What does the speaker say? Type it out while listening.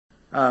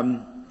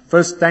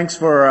First, thanks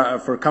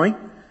for coming.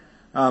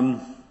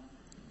 I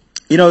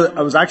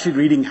was actually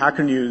reading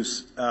Hacker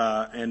News,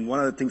 and one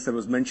of the things that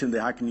was mentioned in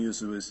the Hacker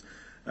News was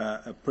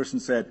a person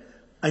said,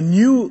 "I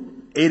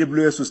knew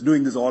AWS was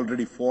doing this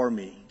already for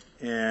me,"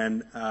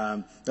 and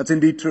that's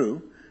indeed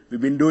true. We've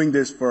been doing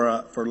this for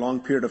a long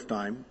period of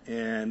time,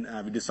 and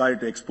we decided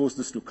to expose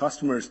this to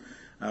customers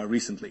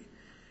recently.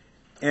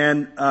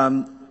 And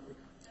I'm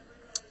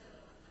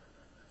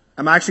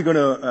actually going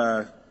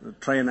to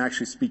try and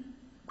actually speak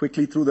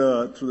quickly through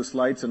the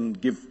slides and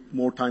give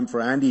more time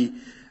for Andy,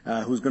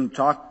 who's going to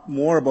talk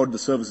more about the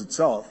service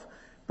itself.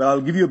 But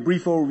I'll give you a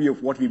brief overview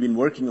of what we've been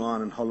working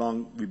on and how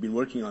long we've been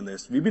working on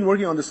this. We've been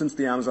working on this since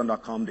the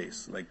Amazon.com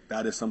days. Like,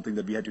 that is something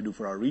that we had to do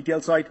for our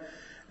retail site.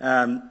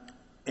 And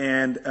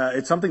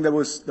it's something that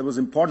was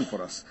important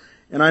for us.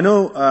 And I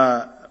know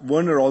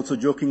Werner also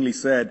jokingly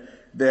said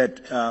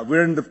that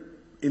we're in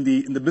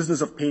the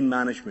business of pain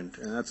management,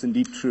 and that's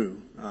indeed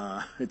true.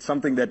 It's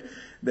something that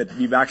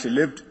we've actually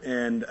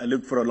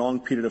lived for a long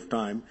period of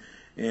time.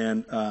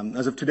 And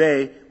as of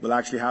today, we'll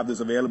actually have this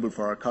available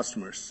for our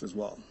customers as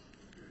well.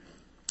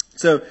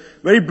 So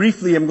very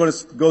briefly, I'm going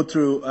to go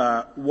through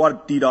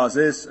what DDoS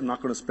is. I'm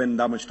not going to spend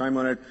that much time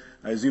on it.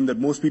 I assume that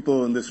most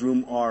people in this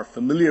room are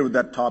familiar with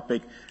that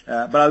topic.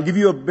 But I'll give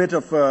you a bit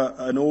of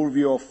an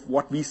overview of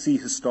what we see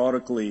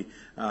historically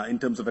in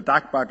terms of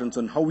attack patterns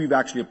and how we've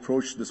actually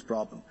approached this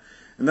problem.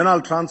 And then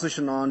I'll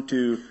transition on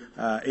to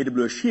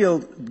AWS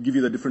Shield, give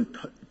you the different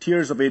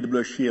tiers of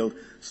AWS Shield,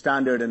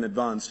 standard and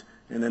advanced.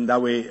 And then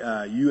that way,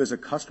 you as a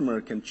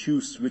customer can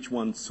choose which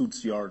one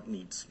suits your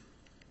needs.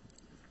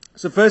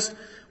 So first,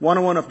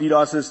 101 of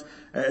DDoS is,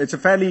 it's a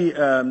fairly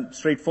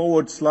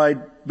straightforward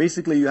slide.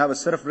 Basically, you have a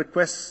set of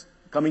requests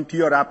coming to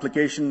your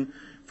application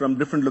from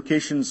different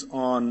locations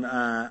on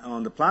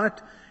the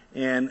planet.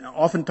 And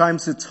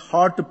oftentimes, it's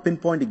hard to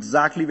pinpoint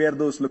exactly where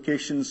those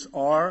locations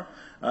are.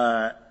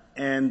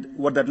 And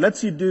what that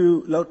lets you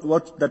do,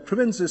 what that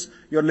prevents is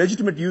your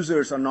legitimate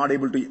users are not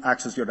able to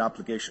access your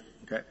application.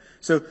 Okay?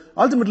 So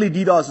ultimately,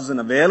 DDoS is an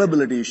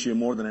availability issue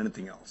more than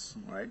anything else,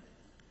 right?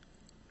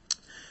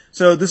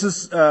 So this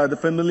is the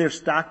familiar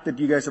stack that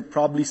you guys have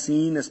probably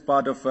seen as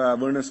part of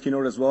Werner's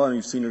keynote as well, and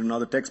you've seen it in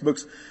other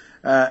textbooks.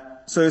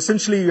 So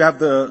essentially, you have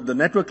the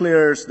network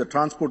layers, the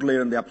transport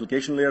layer, and the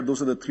application layer.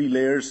 Those are the three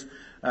layers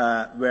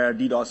where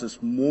DDoS is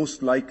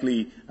most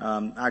likely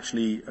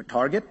actually a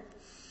target.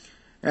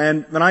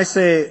 And when I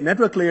say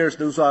network layers,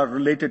 those are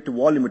related to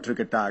volumetric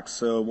attacks.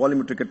 So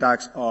volumetric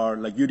attacks are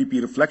like UDP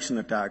reflection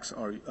attacks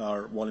are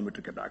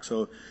volumetric attacks.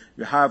 So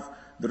you have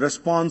the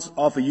response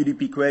of a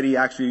UDP query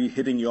actually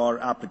hitting your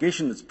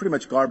application. It's pretty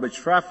much garbage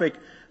traffic,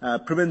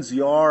 prevents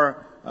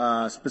your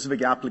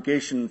specific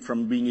application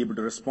from being able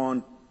to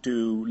respond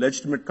to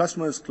legitimate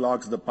customers,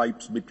 clogs the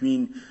pipes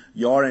between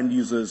your end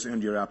users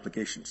and your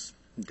applications.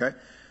 Okay?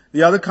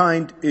 The other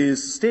kind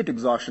is state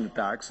exhaustion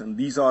attacks, and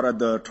these are at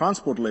the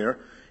transport layer.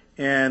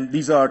 And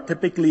these are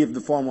typically in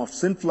the form of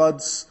SYN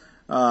floods,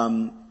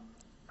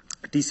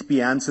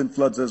 TCP and SYN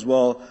floods as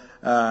well.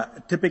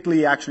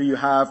 Typically, actually, you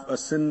have a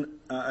SYN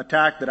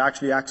attack that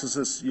actually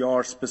accesses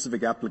your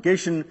specific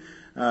application.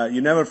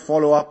 You never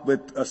follow up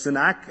with a SYN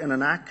ACK and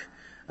an ACK.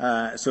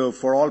 So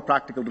for all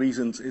practical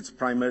reasons, it's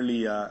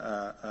primarily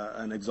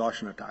an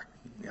exhaustion attack.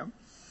 Yeah.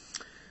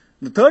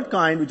 The third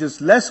kind, which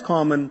is less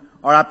common,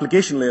 are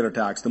application layer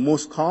attacks. The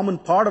most common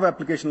part of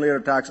application layer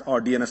attacks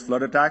are DNS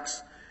flood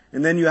attacks.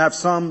 And then you have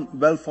some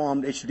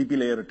well-formed HTTP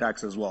layer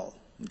attacks as well.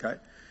 Okay?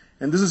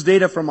 And this is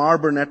data from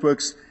Arbor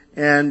Networks.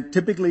 And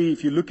typically,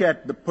 if you look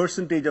at the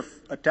percentage of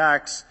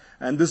attacks,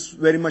 and this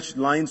very much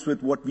aligns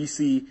with what we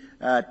see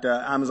at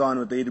Amazon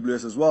with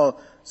AWS as well,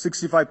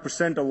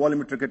 65% are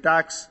volumetric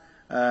attacks,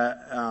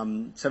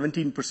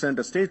 17%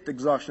 are state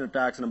exhaustion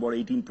attacks, and about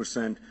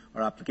 18%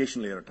 are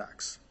application layer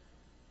attacks.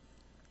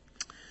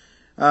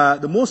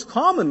 The most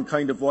common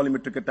kind of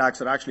volumetric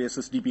attacks are actually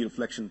SSDP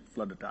reflection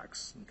flood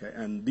attacks. Okay?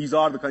 And these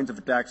are the kinds of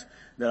attacks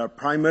that are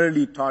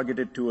primarily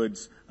targeted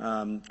towards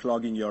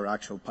clogging your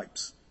actual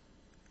pipes.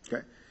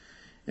 Okay?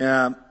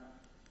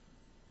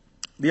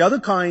 The other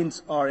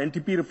kinds are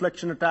NTP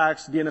reflection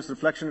attacks, DNS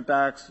reflection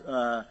attacks,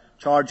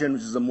 Chargen,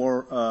 which is a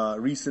more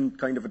recent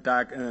kind of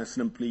attack, and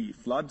simply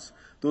floods.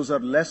 Those are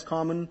less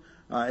common.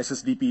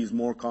 SSDP is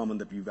more common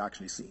that we've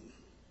actually seen.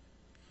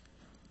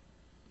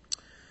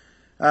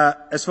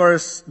 As far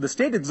as the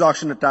state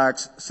exhaustion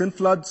attacks, SYN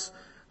floods,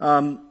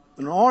 on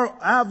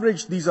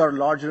average, these are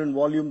larger in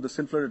volume. The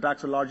SYN flood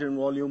attacks are larger in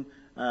volume.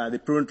 They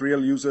prevent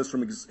real users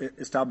from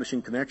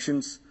establishing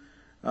connections.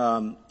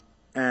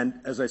 And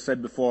as I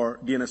said before,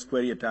 DNS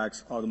query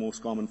attacks are the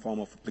most common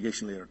form of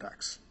application layer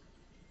attacks.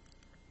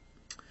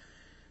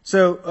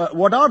 So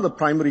what are the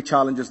primary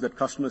challenges that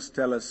customers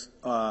tell us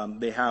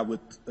they have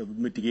with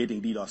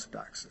mitigating DDoS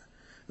attacks?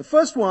 The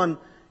first one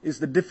is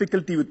the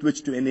difficulty with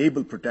which to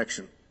enable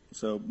protection.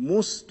 So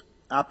most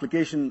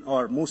application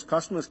or most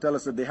customers tell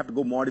us that they have to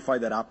go modify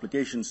their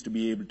applications to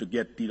be able to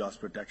get DDoS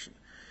protection.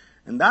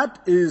 And that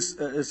is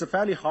a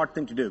fairly hard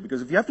thing to do,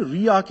 because if you have to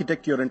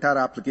re-architect your entire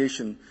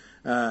application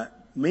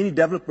many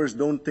developers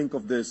don't think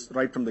of this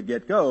right from the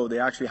get-go. They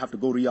actually have to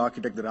go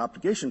re-architect their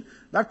application.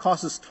 That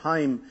causes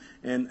time,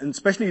 and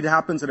especially it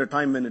happens at a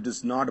time when it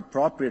is not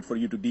appropriate for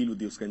you to deal with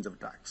those kinds of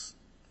attacks,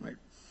 right?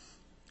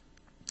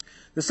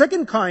 The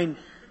second kind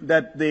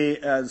that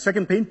the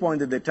second pain point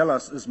that they tell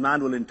us is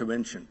manual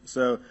intervention.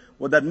 So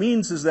what that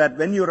means is that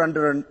when you're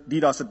under a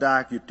DDoS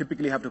attack, you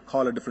typically have to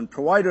call a different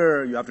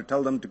provider. You have to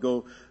tell them to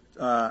go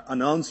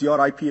announce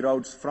your IP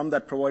routes from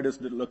that provider's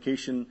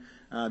location.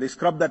 They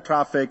scrub that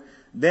traffic.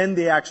 Then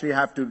they actually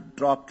have to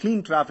drop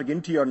clean traffic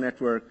into your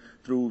network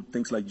through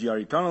things like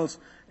GRE tunnels,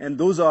 and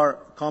those are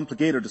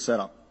complicated to set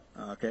up.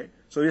 Okay,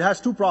 so it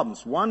has two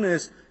problems. One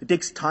is it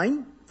takes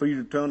time for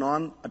you to turn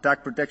on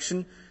attack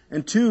protection,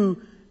 and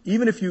two,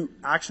 even if you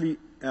actually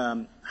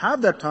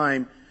have that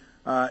time,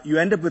 you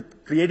end up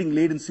with creating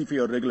latency for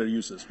your regular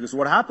users. Because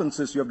what happens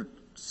is you have to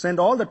send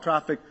all the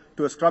traffic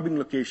to a scrubbing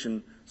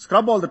location,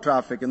 scrub all the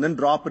traffic, and then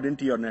drop it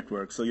into your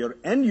network. So your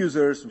end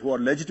users, who are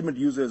legitimate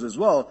users as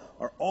well,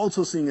 are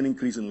also seeing an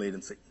increase in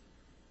latency.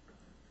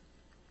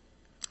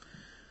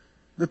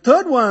 The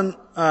third one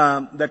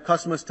that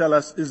customers tell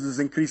us is this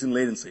increase in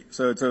latency.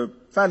 So it's a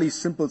fairly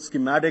simple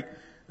schematic.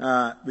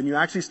 When you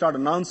actually start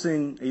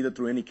announcing, either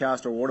through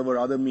Anycast or whatever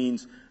other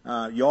means,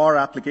 your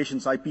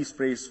application's IP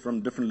space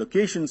from different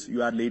locations,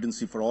 you add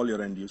latency for all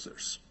your end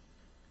users.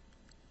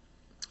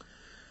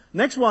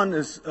 Next one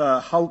is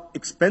how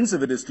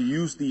expensive it is to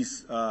use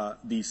these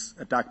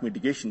attack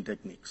mitigation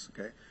techniques.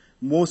 Okay,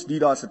 most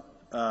DDoS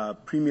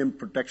premium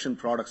protection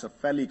products are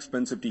fairly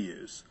expensive to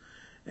use,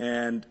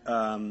 and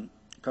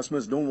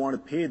customers don't want to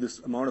pay this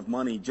amount of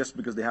money just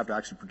because they have to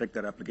actually protect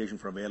their application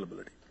for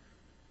availability.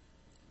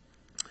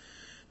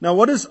 Now,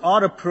 what is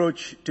our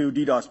approach to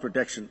DDoS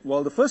protection?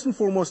 Well, the first and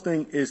foremost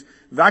thing is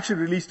we've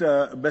actually released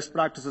a best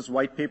practices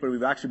white paper.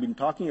 We've actually been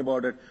talking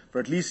about it for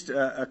at least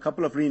a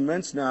couple of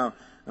re:Invents now,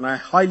 and I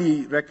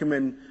highly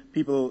recommend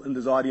people in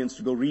this audience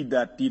to go read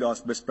that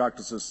DDoS best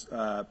practices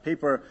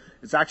paper.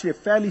 It's actually a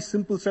fairly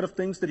simple set of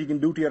things that you can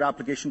do to your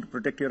application to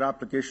protect your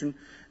application,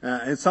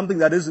 and it's something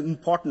that is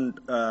important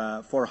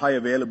for high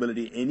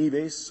availability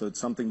anyways, so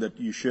it's something that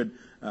you should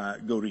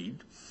go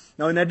read.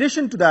 Now, in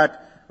addition to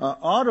that,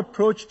 our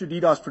approach to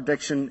DDoS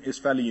protection is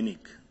fairly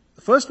unique.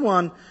 The first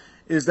one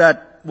is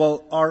that,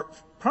 well, our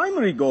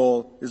primary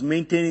goal is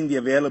maintaining the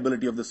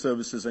availability of the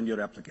services and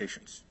your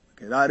applications.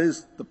 Okay, that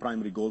is the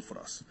primary goal for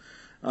us.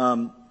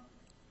 And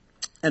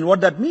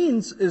what that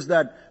means is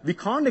that we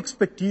can't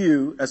expect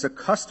you as a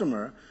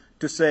customer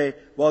to say,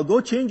 well,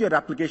 go change your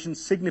application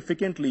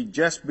significantly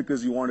just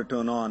because you want to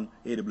turn on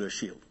AWS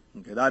Shield.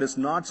 Okay, that is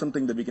not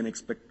something that we can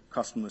expect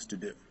customers to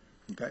do.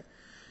 Okay.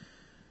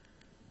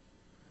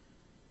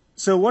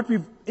 So what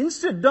we've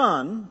instead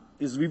done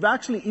is we've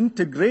actually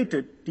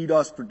integrated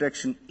DDoS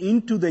protection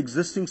into the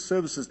existing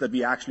services that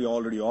we actually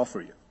already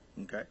offer you.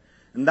 Okay?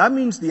 And that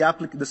means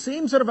the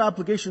same set of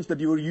applications that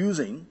you were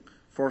using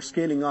for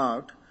scaling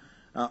out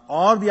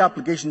are the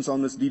applications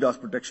on this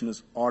DDoS protection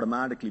is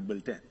automatically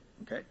built in.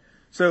 Okay?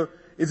 So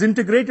it's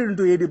integrated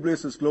into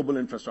AWS's global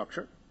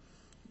infrastructure.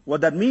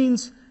 What that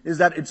means is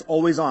that it's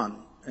always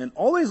on. And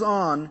always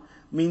on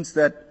means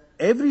that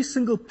every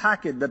single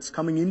packet that's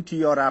coming into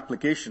your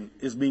application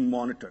is being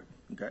monitored.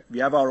 Okay? We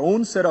have our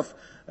own set of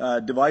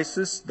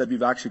devices that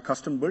we've actually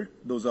custom built.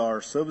 Those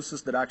are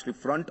services that actually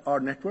front our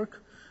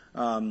network.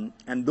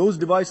 And those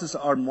devices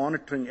are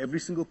monitoring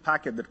every single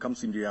packet that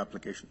comes into your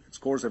application. It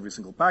scores every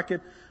single packet.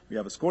 We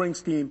have a scoring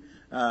scheme.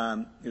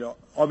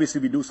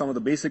 Obviously we do some of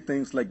the basic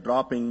things like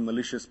dropping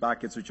malicious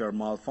packets which are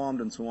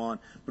malformed and so on.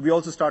 But we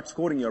also start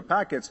scoring your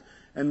packets.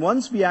 And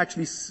once we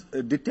actually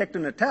detect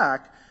an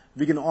attack,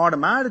 we can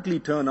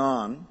automatically turn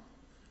on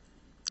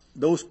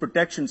those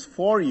protections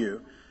for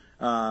you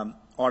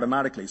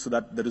automatically so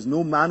that there is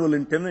no manual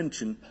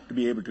intervention to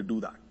be able to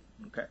do that.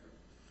 Okay.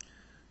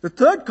 The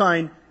third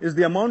kind is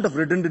the amount of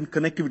redundant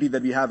connectivity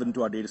that we have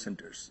into our data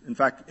centers. In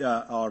fact,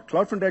 our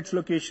CloudFront Edge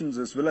locations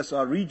as well as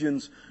our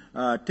regions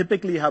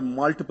typically have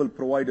multiple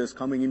providers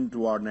coming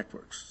into our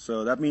networks.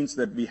 So that means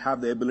that we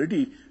have the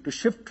ability to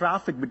shift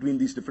traffic between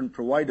these different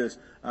providers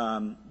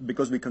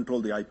because we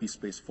control the IP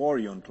space for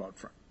you on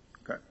CloudFront.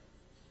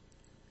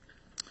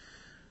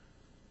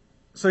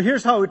 So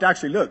here's how it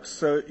actually looks.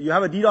 So you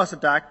have a DDoS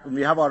attack, and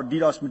we have our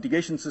DDoS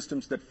mitigation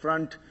systems that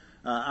front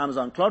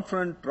Amazon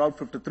CloudFront, Route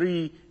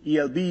 53,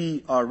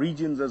 ELB, our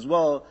regions as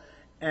well.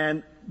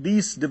 And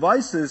these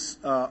devices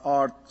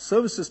are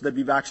services that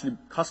we've actually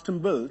custom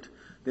built.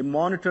 They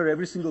monitor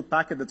every single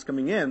packet that's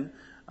coming in.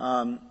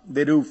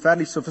 They do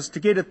fairly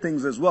sophisticated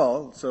things as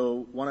well.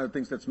 So one of the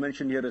things that's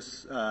mentioned here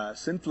is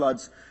SYN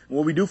floods.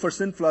 What we do for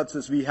SYN floods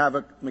is we have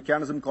a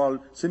mechanism called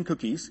SYN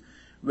cookies,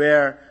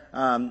 where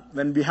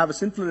when we have a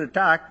SYN flood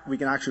attack, we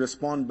can actually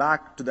respond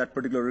back to that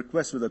particular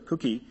request with a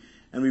cookie,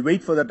 and we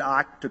wait for that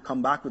act to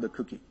come back with a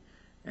cookie.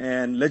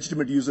 And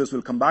legitimate users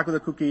will come back with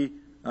a cookie,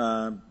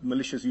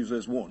 malicious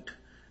users won't.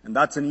 And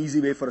that's an easy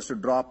way for us to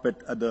drop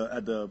it at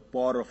the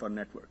border of our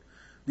network.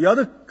 The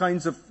other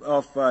kinds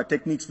of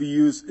techniques we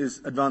use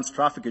is advanced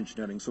traffic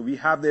engineering. So we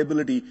have the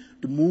ability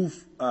to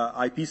move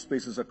IP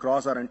spaces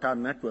across our entire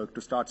network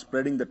to start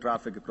spreading the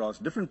traffic across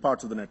different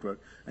parts of the network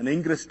and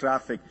ingress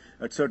traffic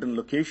at certain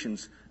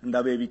locations. And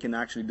that way we can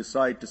actually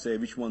decide to say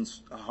which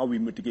ones, how we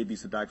mitigate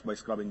these attacks by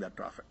scrubbing that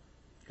traffic.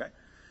 Okay.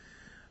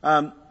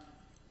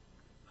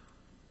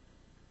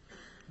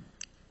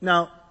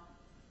 Now,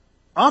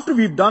 after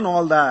we've done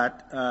all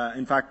that,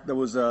 in fact, there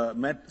was a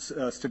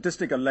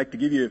statistic I'd like to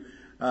give you.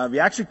 We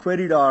actually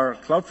queried our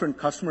CloudFront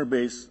customer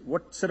base,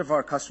 what set of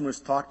our customers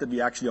thought that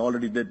we actually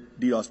already did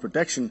DDoS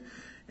protection.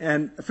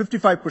 And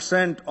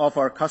 55% of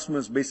our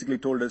customers basically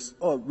told us,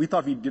 oh, we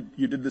thought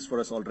you did this for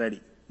us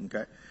already.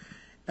 Okay.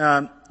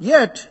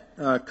 Yet,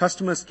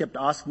 customers kept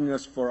asking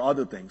us for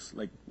other things.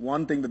 Like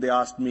one thing that they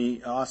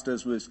asked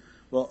us was,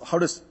 well, how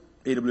does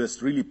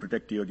AWS really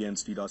protect you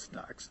against DDoS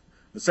attacks?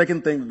 The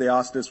second thing that they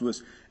asked us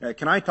was,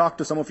 can I talk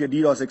to some of your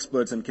DDoS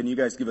experts and can you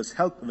guys give us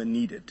help when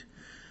needed?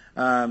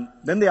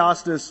 Then they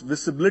asked us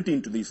visibility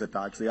into these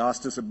attacks. They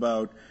asked us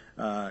about,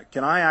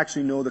 can I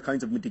actually know the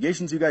kinds of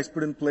mitigations you guys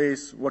put in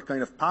place? What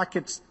kind of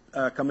packets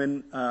come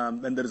in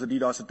when there is a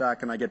DDoS attack?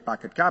 Can I get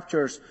packet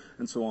captures?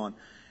 And so on.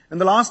 And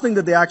the last thing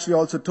that they actually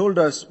also told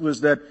us was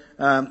that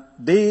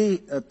they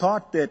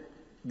thought that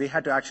they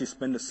had to actually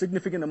spend a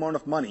significant amount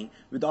of money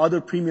with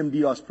other premium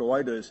DDoS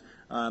providers,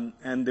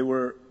 and they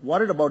were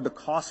worried about the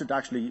cost it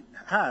actually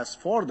has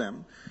for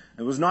them.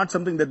 It was not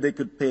something that they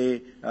could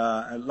pay.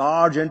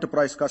 Large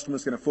enterprise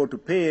customers can afford to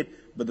pay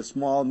it, but the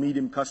small,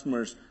 medium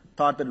customers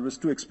thought that it was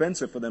too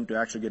expensive for them to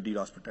actually get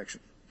DDoS protection.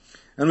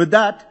 And with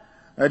that,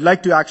 I'd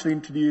like to actually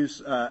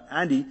introduce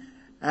Andy.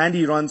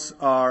 Andy runs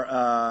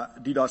our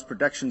DDoS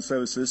protection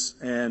services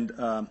and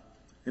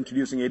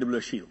introducing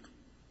AWS Shield.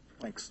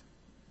 Thanks.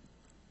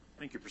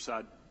 Thank you,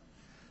 Prasad.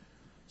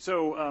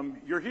 So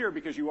you're here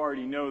because you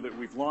already know that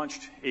we've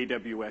launched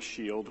AWS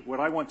Shield. What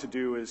I want to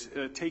do is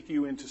take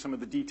you into some of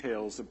the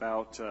details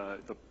about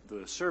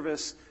the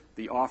service,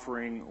 the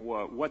offering,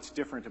 what's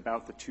different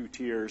about the two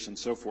tiers, and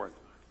so forth.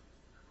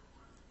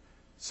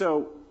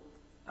 So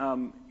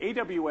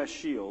AWS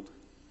Shield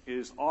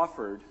is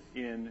offered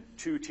in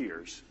two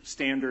tiers,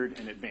 standard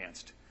and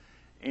advanced.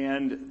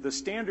 And the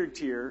standard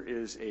tier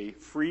is a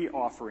free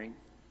offering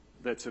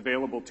that's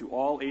available to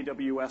all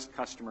AWS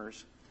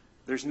customers.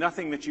 There's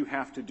nothing that you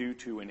have to do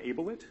to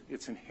enable it.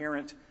 It's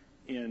inherent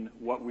in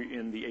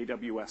the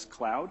AWS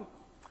cloud,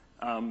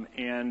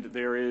 and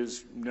there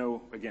is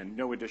no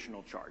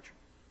additional charge.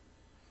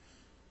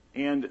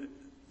 And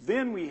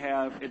then we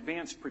have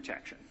advanced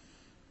protection.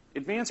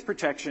 Advanced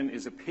protection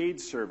is a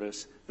paid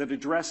service that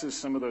addresses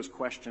some of those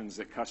questions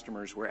that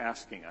customers were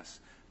asking us,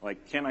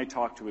 like, can I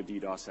talk to a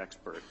DDoS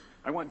expert?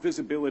 I want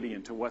visibility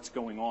into what's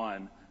going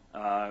on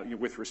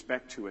with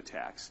respect to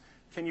attacks.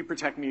 Can you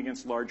protect me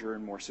against larger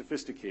and more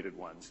sophisticated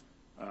ones?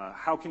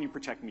 How can you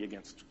protect me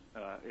against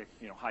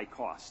high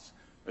costs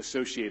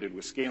associated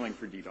with scaling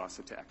for DDoS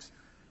attacks?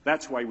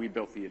 That's why we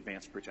built the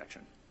advanced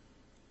protection.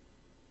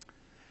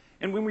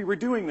 And when we were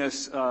doing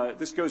this,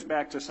 this goes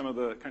back to some of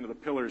the the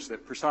pillars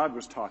that Prasad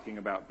was talking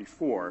about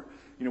before.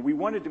 We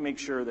wanted to make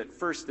sure that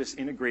first this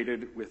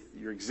integrated with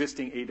your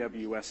existing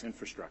AWS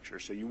infrastructure,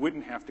 so you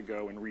wouldn't have to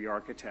go and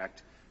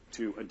re-architect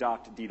to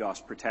adopt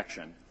DDoS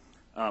protection.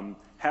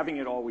 Having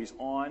it always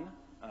on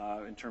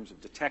in terms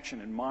of detection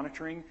and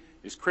monitoring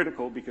is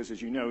critical because,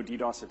 as you know,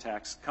 DDoS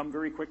attacks come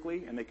very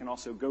quickly and they can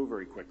also go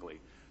very quickly.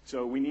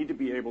 So we need to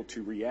be able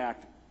to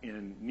react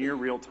in near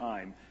real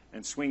time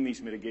and swing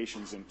these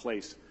mitigations in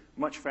place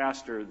much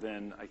faster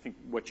than I think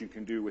what you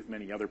can do with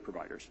many other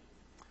providers.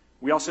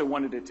 We also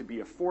wanted it to be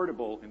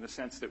affordable in the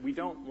sense that we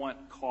don't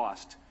want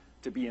cost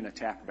to be an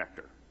attack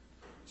vector.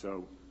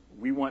 So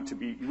we want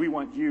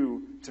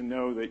you to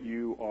know that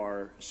you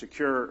are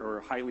secure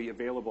or highly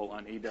available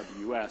on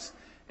AWS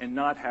and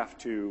not have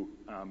to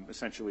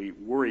essentially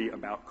worry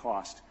about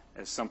cost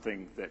as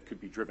something that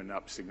could be driven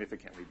up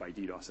significantly by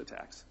DDoS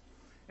attacks.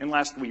 And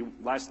lastly,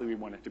 we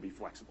want it to be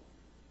flexible.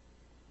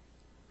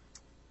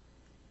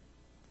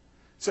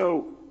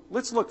 So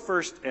let's look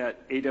first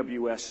at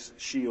AWS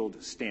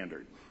Shield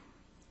Standard.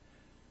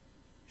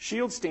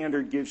 Shield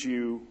Standard gives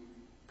you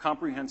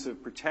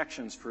comprehensive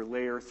protections for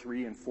layer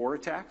 3 and 4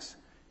 attacks,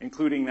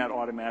 including that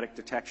automatic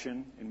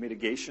detection and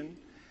mitigation,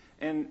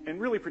 and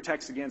really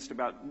protects against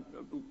about,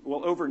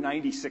 over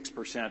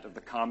 96% of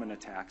the common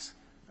attacks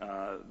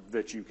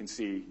that you can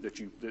see,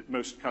 that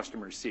most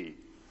customers see.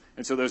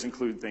 And so those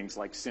include things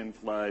like SYN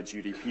floods,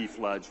 UDP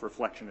floods,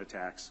 reflection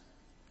attacks,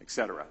 et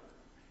cetera.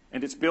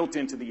 And it's built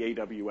into the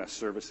AWS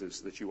services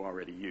that you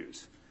already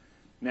use.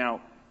 Now,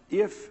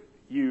 if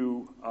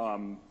you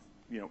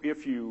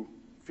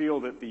feel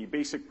that the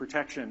basic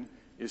protection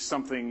is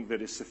something that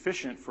is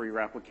sufficient for your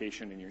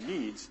application and your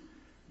needs,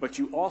 but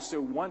you also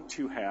want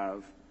to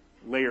have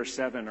layer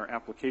 7 or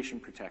application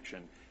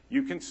protection,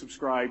 you can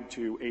subscribe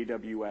to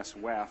AWS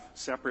WAF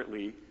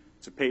separately.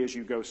 It's a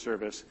pay-as-you-go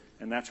service,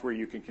 and that's where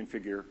you can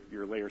configure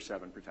your layer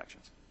 7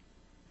 protections.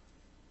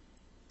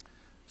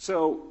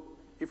 So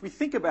if we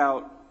think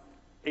about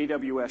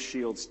AWS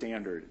Shield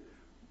Standard,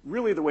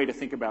 really the way to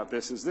think about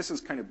this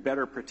is kind of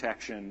better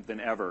protection than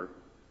ever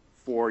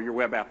for your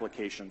web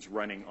applications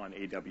running on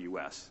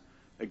AWS.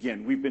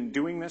 Again, we've been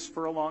doing this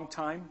for a long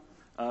time.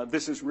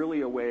 This is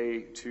really a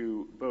way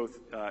to both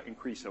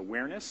increase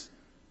awareness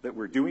that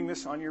we're doing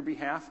this on your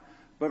behalf,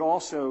 but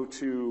also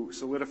to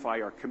solidify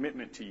our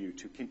commitment to you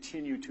to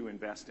continue to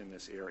invest in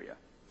this area.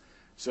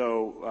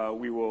 So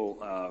we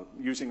will,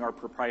 using our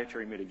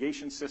proprietary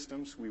mitigation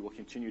systems, we will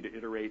continue to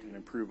iterate and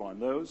improve on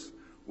those.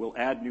 We'll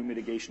add new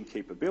mitigation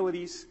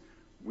capabilities.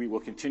 We will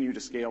continue to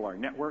scale our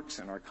networks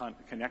and our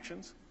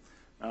connections.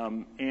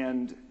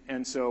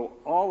 And so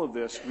all of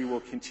this we will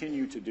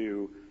continue to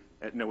do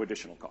at no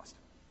additional cost.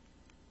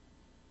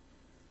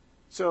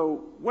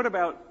 So what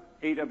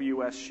about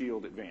AWS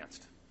Shield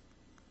Advanced?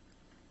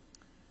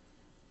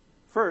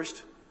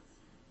 First,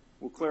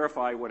 we'll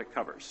clarify what it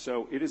covers.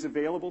 So it is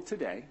available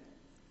today,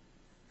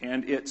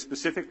 and it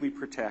specifically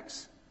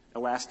protects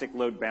elastic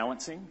load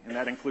balancing, and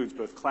that includes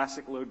both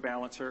classic load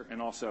balancer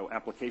and also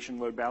application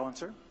load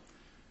balancer,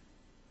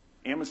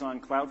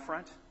 Amazon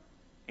CloudFront,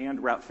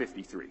 and Route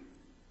 53.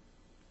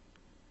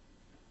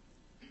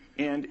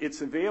 And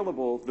it's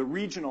available, the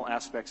regional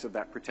aspects of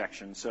that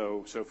protection,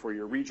 so for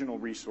your regional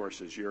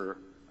resources, your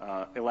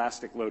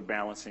elastic load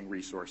balancing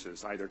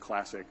resources, either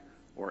classic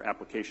or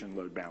application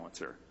load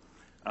balancer.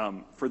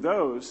 For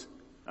those,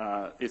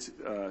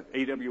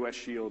 AWS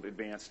Shield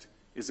Advanced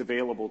is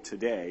available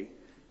today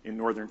in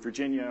Northern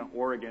Virginia,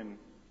 Oregon,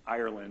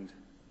 Ireland,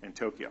 and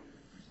Tokyo.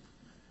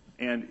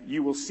 And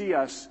you will see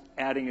us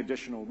adding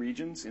additional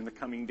regions in the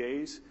coming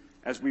days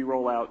as we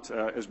roll out,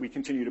 as we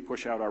continue to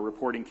push out our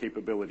reporting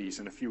capabilities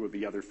and a few of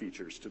the other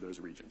features to those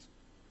regions.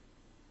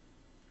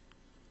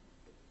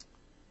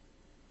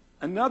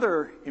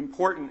 Another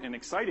important and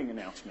exciting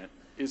announcement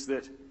is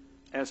that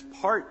as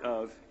part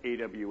of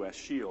AWS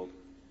Shield,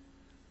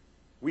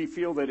 we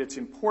feel that it's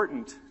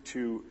important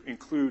to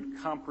include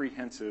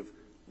comprehensive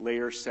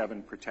Layer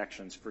 7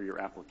 protections for your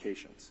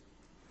applications.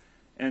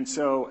 And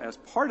so as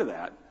part of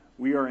that,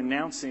 we are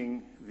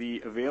announcing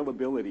the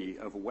availability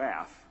of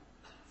WAF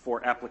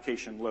for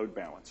application load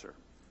balancer.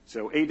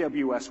 So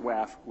AWS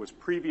WAF was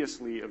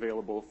previously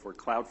available for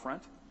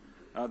CloudFront.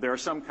 There are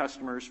some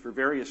customers, for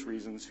various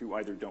reasons, who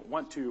either don't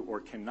want to or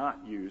cannot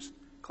use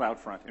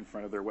CloudFront in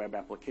front of their web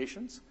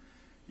applications.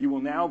 You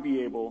will now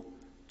be able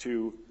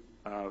to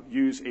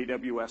use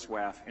AWS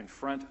WAF in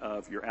front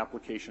of your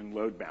application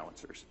load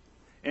balancers.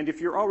 And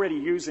if you're already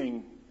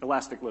using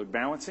elastic load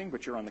balancing,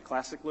 but you're on the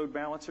classic load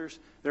balancers,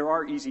 there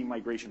are easy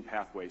migration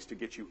pathways to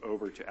get you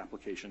over to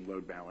application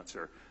load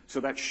balancer. So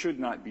that should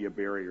not be a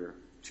barrier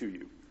to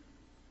you.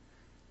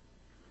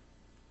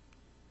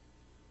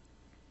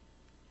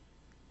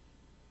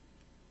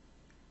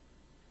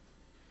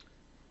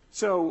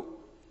 So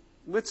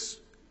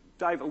let's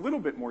dive a little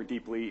bit more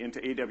deeply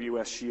into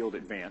AWS Shield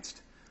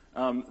Advanced.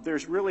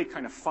 There's really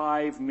kind of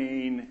 5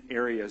 main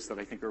areas that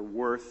I think are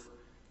worth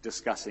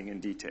discussing in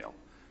detail.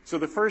 So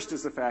the first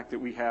is the fact that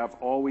we have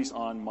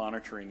always-on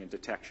monitoring and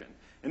detection.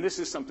 And this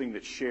is something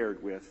that's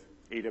shared with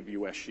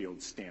AWS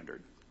Shield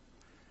Standard.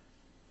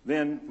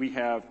 Then we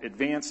have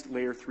advanced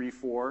Layer 3,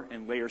 4,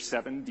 and Layer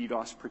 7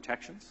 DDoS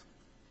protections.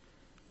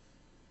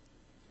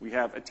 We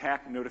have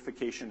attack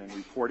notification and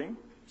reporting.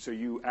 So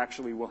you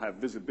actually will have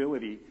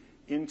visibility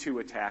into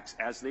attacks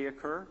as they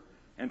occur,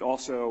 and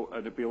also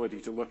an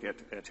ability to look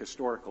at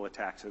historical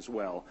attacks as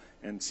well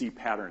and see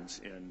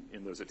patterns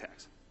in those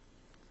attacks.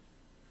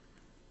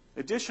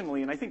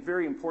 Additionally, and I think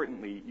very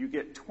importantly, you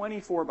get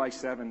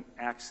 24/7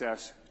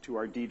 access to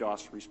our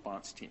DDoS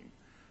response team.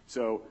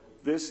 So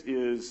this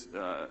is,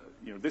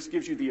 this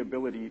gives you the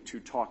ability to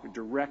talk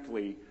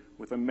directly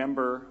with a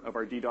member of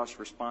our DDoS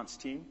response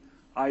team,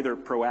 either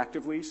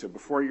proactively, so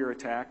before you're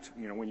attacked,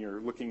 when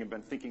you're looking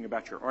and thinking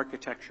about your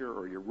architecture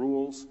or your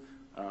rules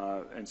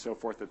and so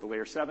forth at the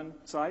Layer 7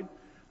 side,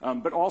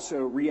 but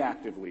also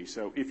reactively.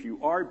 So if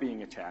you are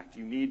being attacked,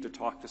 you need to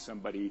talk to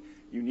somebody,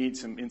 you need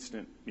some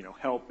instant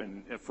help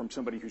and from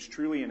somebody who's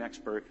truly an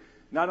expert,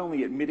 not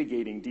only at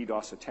mitigating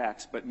DDoS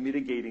attacks, but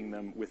mitigating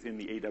them within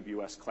the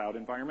AWS cloud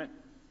environment.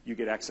 You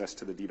get access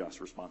to the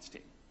DDoS response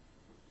team.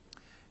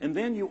 And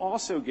then you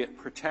also get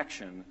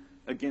protection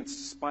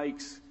against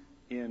spikes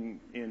in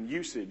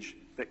usage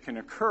that can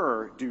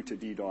occur due to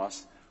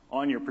DDoS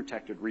on your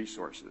protected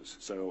resources.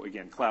 So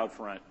again,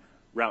 CloudFront,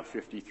 Route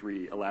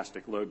 53,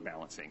 elastic load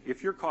balancing.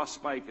 If your cost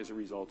spike as a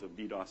result of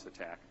DDoS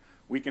attack,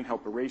 we can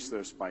help erase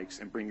those spikes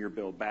and bring your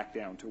bill back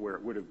down to where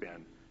it would have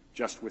been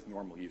just with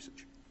normal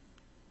usage.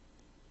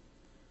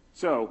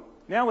 So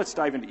now let's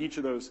dive into each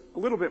of those a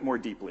little bit more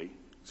deeply.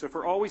 So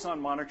for always-on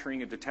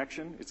monitoring and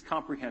detection, it's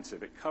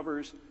comprehensive. It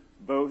covers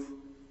both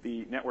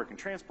the network and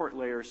transport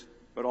layers,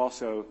 but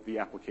also the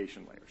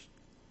application layers.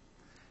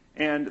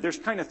 And there's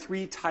kind of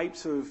 3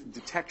 types of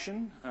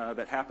detection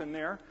that happen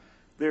there.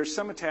 There's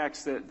some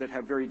attacks that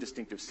have very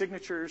distinctive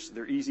signatures.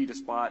 They're easy to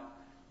spot.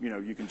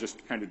 You can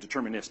just kind of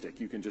deterministic.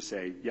 You can just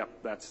say, yep,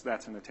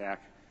 that's an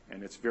attack,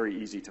 and it's very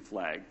easy to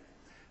flag.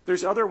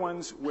 There's other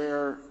ones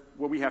where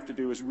what we have to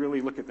do is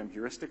really look at them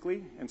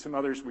heuristically, and some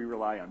others we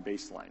rely on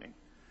baselining.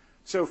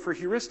 So for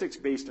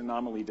heuristics-based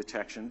anomaly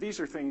detection, these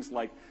are things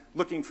like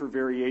looking for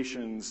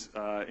variations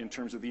in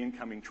terms of the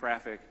incoming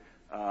traffic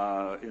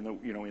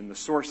in the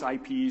source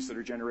IPs that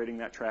are generating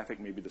that traffic,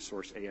 maybe the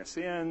source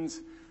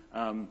ASNs,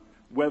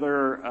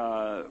 whether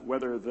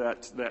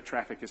that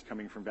traffic is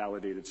coming from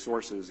validated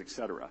sources, et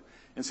cetera.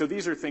 And so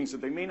these are things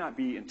that they may not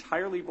be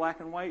entirely black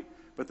and white,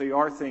 but they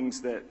are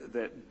things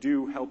that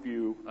do help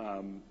you,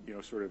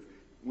 sort of,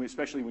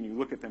 especially when you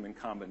look at them in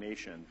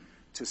combination,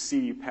 to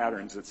see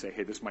patterns that say,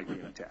 hey, this might be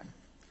an attack.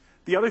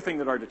 The other thing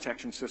that our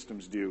detection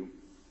systems do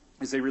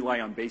is they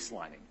rely on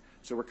baselining.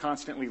 So we're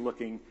constantly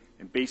looking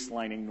and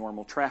baselining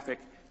normal traffic,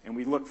 and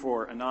we look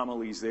for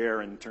anomalies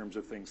there in terms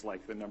of things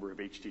like the number of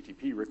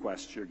HTTP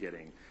requests you're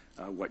getting,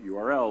 what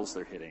URLs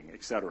they're hitting,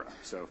 et cetera.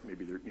 So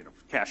maybe they're,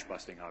 cache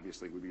busting,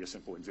 obviously, would be a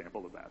simple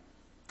example of that.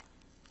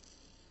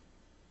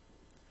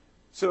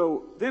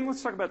 So then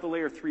let's talk about the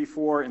layer 3,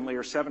 4, and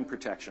layer 7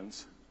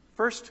 protections.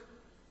 First,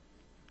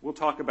 we'll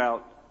talk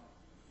about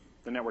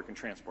the network and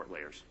transport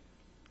layers.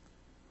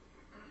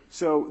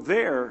 So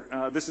there,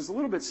 this is a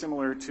little bit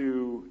similar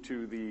to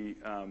the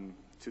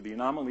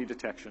anomaly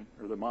detection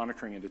or the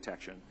monitoring and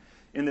detection,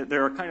 in that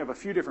there are kind of a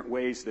few different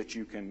ways that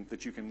you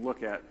can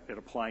look at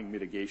applying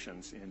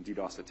mitigations in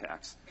DDoS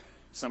attacks.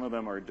 Some of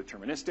them are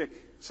deterministic,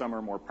 some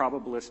are more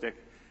probabilistic,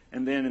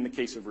 and then in the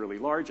case of really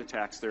large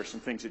attacks, there are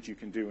some things that you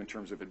can do in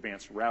terms of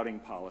advanced routing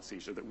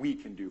policies, or that we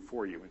can do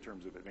for you in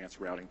terms of advanced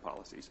routing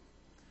policies.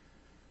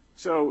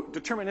 So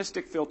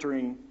deterministic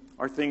filtering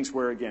are things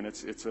where, again,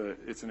 it's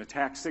an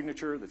attack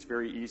signature that's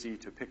very easy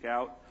to pick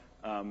out,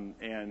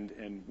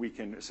 and we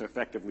can so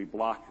effectively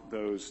block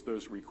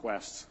those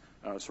requests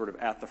sort of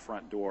at the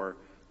front door.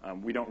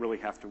 We don't really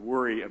have to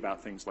worry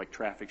about things like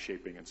traffic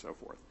shaping and so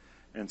forth.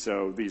 And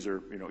so these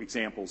are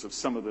examples of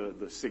some of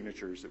the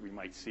signatures that we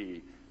might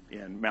see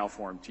in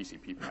malformed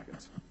TCP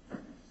packets.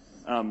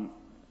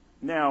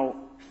 Now,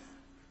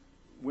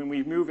 when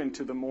we move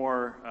into the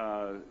more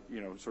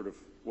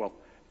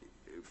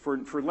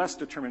for less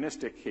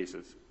deterministic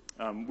cases,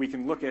 we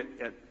can look at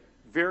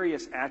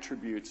various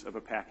attributes of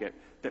a packet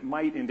that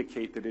might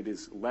indicate that it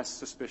is less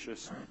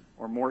suspicious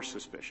or more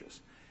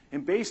suspicious.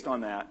 And based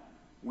on that,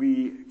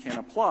 we can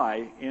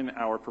apply in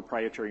our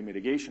proprietary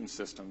mitigation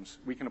systems,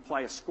 we can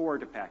apply a score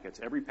to packets,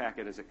 every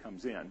packet as it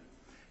comes in,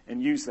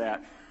 and use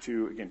that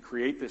to, again,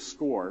 create this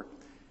score.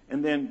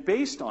 And then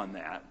based on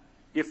that,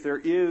 if there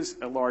is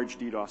a large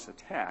DDoS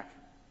attack,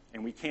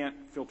 and we can't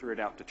filter it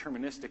out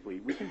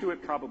deterministically, we can do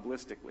it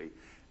probabilistically.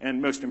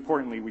 And most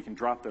importantly, we can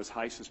drop those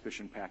high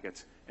suspicion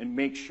packets and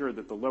make sure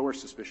that the lower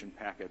suspicion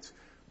packets,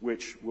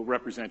 which will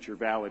represent your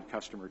valid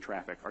customer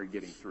traffic, are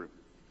getting through.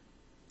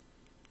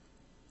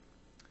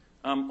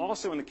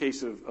 Also in the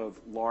case of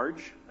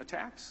large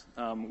attacks,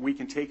 we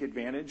can take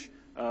advantage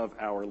of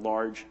our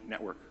large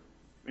network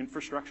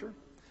infrastructure,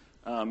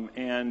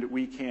 and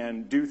we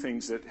can do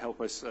things that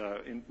help us,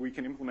 we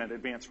can implement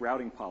advanced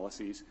routing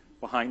policies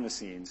behind the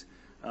scenes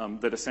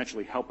that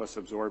essentially help us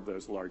absorb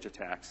those large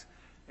attacks.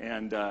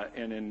 And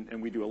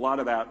we do a lot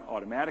of that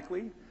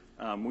automatically.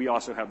 We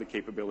also have the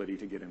capability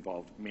to get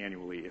involved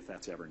manually if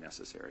that's ever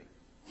necessary.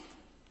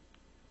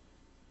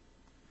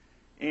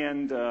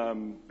 And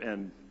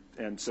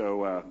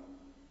so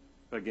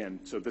again,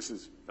 so this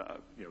is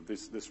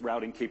this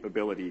routing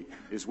capability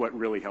is what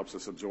really helps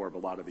us absorb a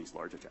lot of these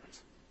large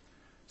attacks.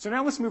 So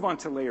now let's move on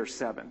to layer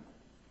 7.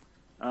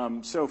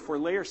 So for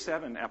layer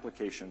 7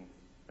 application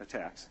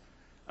attacks,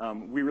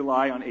 we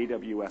rely on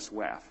AWS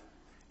WAF.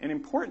 And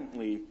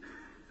importantly,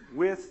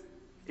 with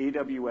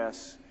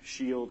AWS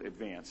Shield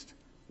Advanced,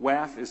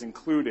 WAF is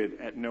included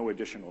at no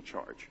additional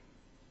charge.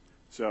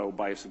 So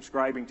by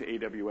subscribing to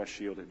AWS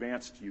Shield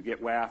Advanced, you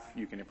get WAF,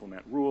 you can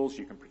implement rules,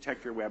 you can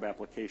protect your web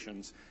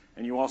applications,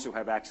 and you also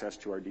have access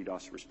to our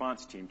DDoS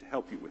response team to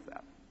help you with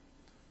that.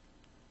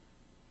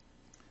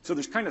 So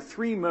there's kind of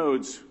 3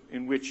 modes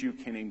in which you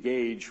can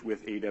engage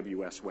with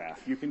AWS WAF.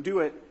 You can do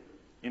it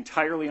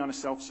entirely on a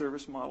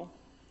self-service model.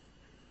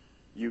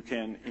 You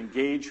can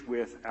engage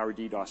with our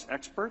DDoS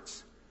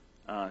experts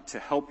to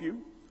help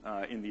you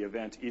in the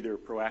event either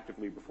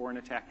proactively before an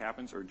attack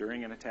happens or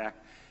during an attack.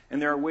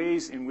 And there are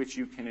ways in which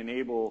you can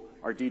enable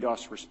our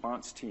DDoS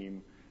response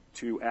team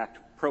to act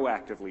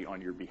proactively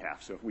on your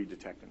behalf, so if we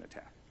detect an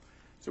attack.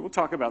 So we'll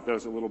talk about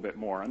those a little bit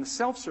more. On the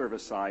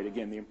self-service side,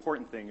 again, the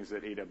important thing is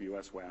that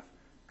AWS WAF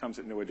comes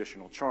at no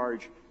additional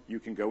charge. You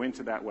can go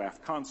into that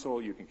WAF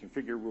console, you can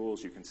configure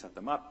rules, you can set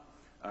them up.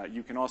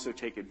 You can also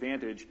take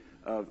advantage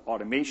of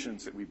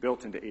automations that we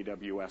built into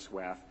AWS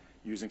WAF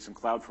using some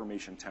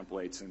CloudFormation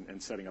templates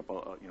and setting up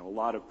a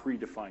lot of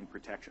predefined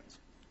protections.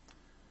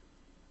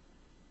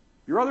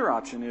 Your other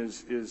option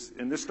is,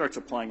 and this starts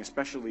applying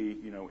especially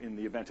in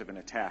the event of an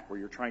attack where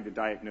you're trying to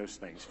diagnose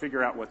things,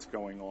 figure out what's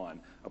going on,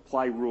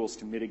 apply rules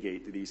to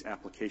mitigate these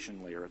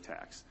application layer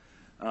attacks.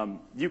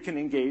 You can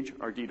engage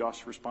our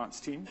DDoS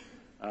response team.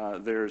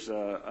 There's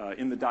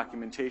in the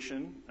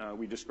documentation,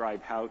 we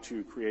describe how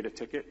to create a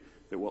ticket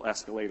that will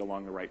escalate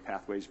along the right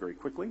pathways very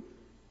quickly.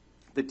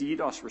 The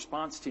DDoS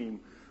response team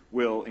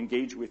will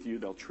engage with you.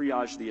 They'll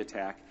triage the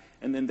attack,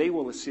 and then they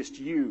will assist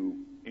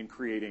you in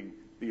creating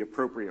the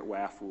appropriate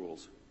WAF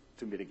rules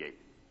to mitigate.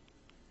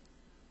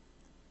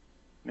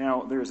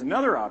 Now, there's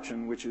another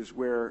option, which is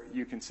where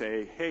you can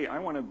say, hey, I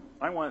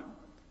want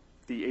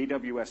the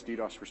AWS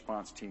DDoS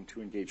response team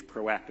to engage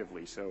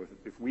proactively. So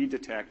if we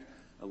detect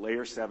a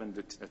layer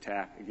 7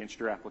 attack against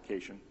your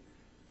application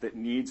that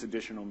needs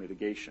additional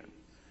mitigation,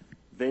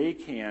 they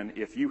can,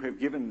 if you have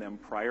given them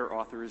prior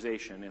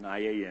authorization in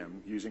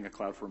IAM using a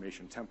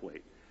CloudFormation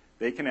template,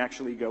 they can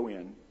actually go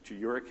in to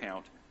your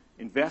account,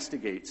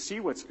 investigate,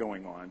 see what's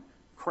going on,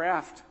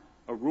 craft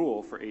a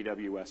rule for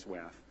AWS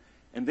WAF,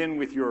 and then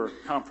with your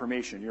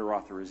confirmation, your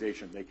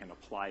authorization, they can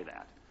apply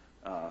that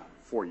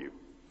for you.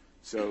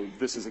 So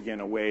this is, again,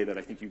 a way that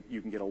I think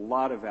you can get a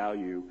lot of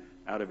value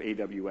out of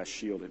AWS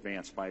Shield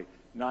Advanced by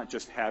not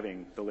just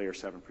having the layer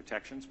 7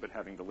 protections, but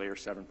having the layer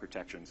 7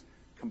 protections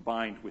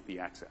combined with the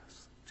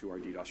access to our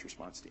DDoS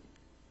response team.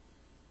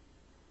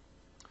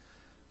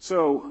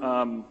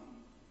 So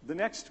the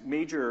next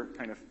major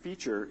kind of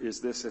feature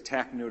is this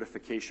attack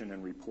notification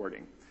and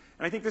reporting.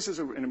 And I think this is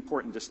an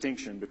important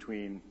distinction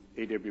between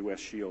AWS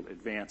Shield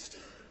Advanced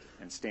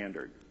and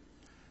Standard.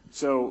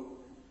 So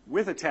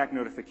with attack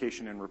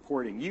notification and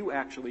reporting, you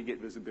actually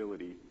get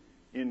visibility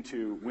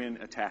into when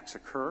attacks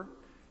occur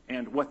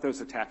and what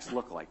those attacks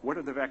look like. What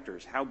are the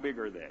vectors? How big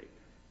are they?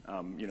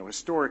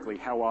 Historically,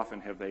 how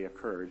often have they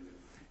occurred?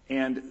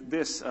 And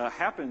this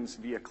happens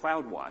via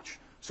CloudWatch.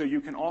 So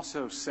you can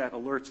also set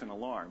alerts and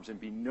alarms and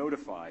be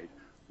notified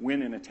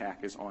when an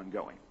attack is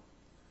ongoing.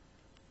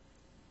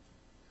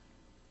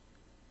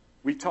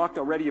 We talked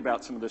already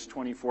about some of this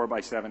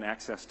 24/7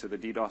 access to the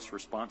DDoS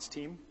response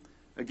team.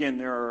 Again,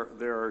 there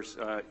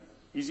are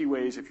easy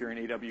ways if you're an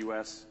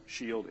AWS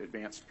Shield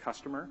Advanced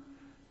customer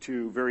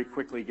to very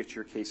quickly get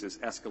your cases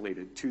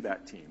escalated to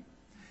that team.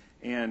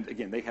 And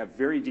again, they have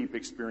very deep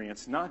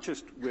experience, not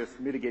just with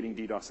mitigating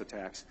DDoS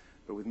attacks,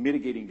 but with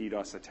mitigating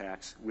DDoS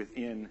attacks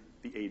within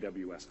the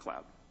AWS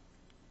cloud.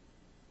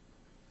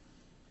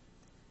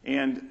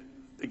 And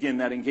again,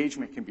 that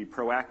engagement can be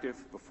proactive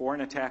before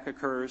an attack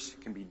occurs,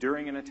 can be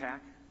during an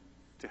attack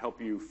to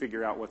help you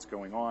figure out what's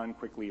going on,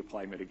 quickly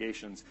apply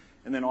mitigations,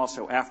 and then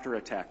also after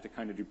attack to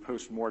kind of do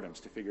post-mortems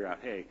to figure out,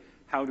 hey,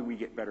 how do we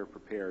get better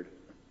prepared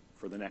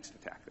for the next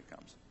attack that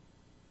comes?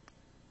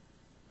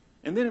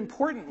 And then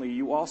importantly,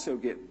 you also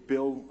get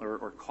bill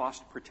or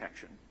cost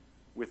protection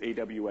with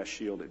AWS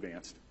Shield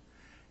Advanced.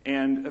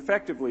 And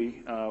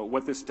effectively,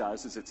 what this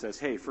does is it says,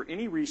 hey, for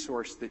any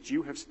resource that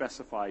you have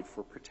specified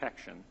for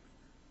protection,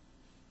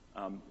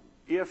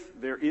 if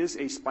there is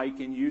a spike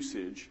in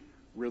usage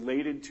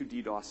related to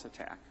DDoS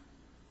attack,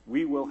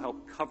 we will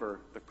help cover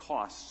the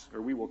costs,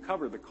 or we will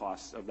cover the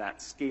costs of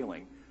that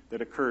scaling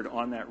that occurred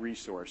on that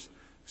resource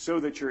so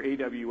that your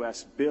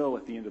AWS bill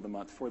at the end of the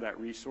month for that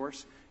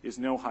resource is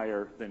no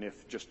higher than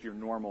if just your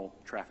normal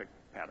traffic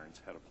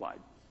patterns had applied.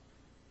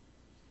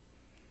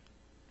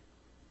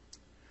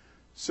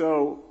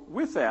 So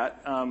with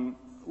that,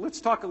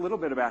 let's talk a little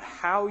bit about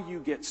how you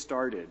get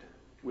started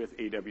with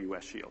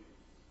AWS Shield.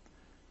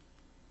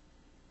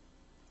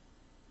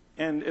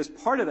 And as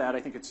part of that,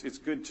 I think it's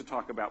good to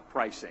talk about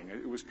pricing.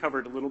 It was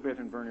covered a little bit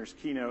in Werner's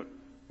keynote.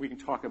 We can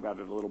talk about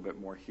it a little bit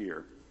more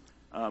here.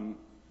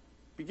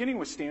 Beginning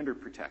with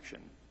standard protection,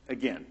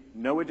 again,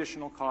 no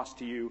additional cost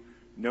to you,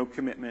 no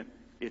commitment.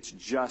 It's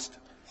just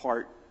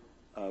part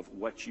of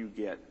what you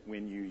get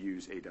when you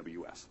use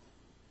AWS.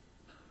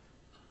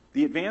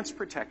 The advanced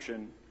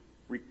protection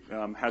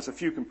has a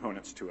few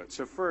components to it.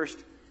 So first,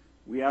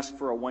 we ask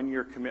for a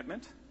 1-year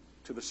commitment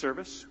to the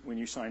service when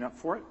you sign up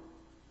for it.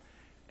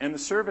 And the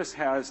service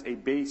has a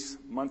base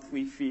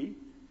monthly fee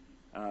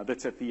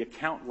that's at the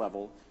account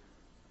level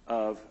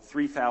of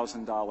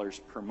 $3,000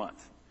 per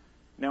month.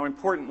 Now,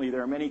 importantly,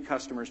 there are many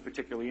customers,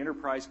 particularly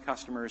enterprise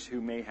customers, who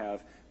may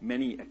have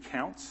many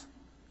accounts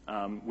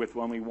with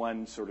only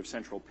one sort of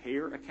central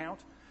payer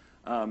account.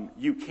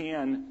 You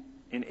can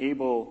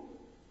enable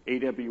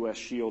AWS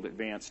Shield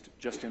Advanced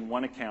just in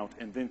one account,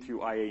 and then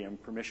through IAM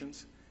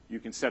permissions, you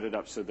can set it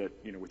up so that,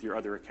 with your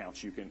other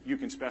accounts, you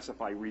can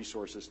specify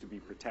resources to be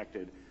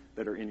protected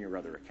that are in your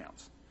other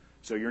accounts.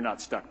 So you're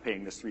not stuck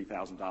paying this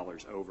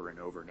 $3,000 over and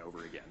over and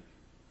over again.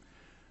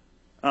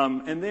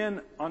 And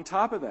then on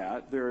top of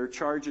that, there are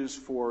charges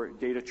for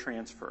data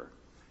transfer.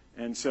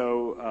 And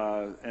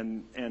so,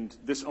 and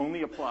this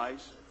only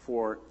applies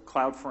for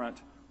CloudFront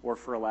or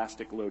for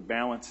Elastic Load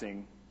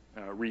Balancing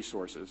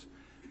resources.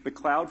 The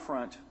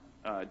CloudFront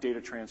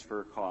data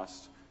transfer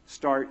costs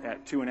start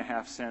at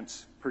 2.5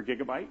 cents per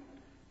gigabyte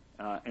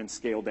and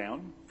scale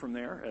down from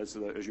there as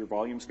your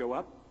volumes go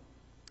up.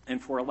 And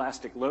for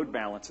Elastic Load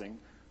Balancing,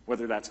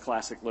 whether that's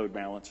Classic Load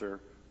Balancer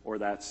or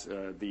that's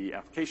the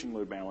Application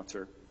Load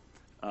Balancer,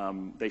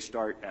 they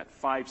start at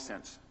 5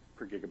 cents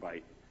per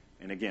gigabyte.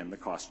 And again, the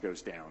cost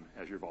goes down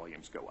as your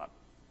volumes go up.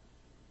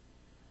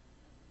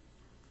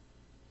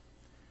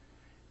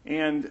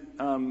 And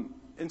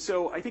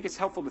so I think it's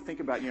helpful to think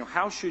about,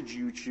 how should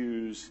you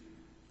choose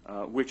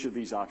which of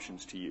these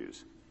options to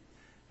use?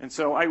 And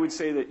so I would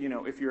say that,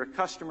 if you're a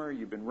customer,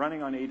 you've been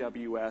running on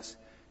AWS,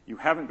 you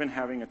haven't been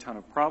having a ton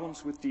of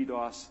problems with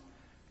DDoS,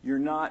 you're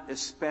not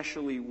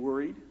especially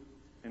worried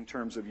in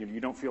terms of you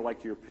don't feel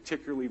like you're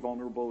particularly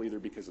vulnerable either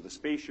because of the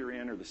space you're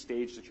in or the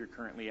stage that you're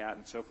currently at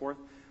and so forth,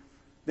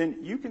 then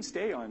you can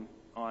stay on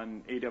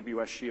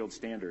AWS Shield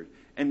Standard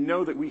and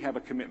know that we have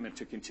a commitment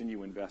to continue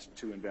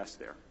to invest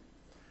there.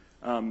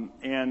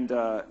 And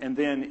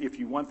then if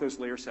you want those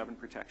layer 7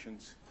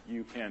 protections,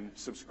 you can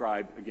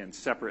subscribe, again,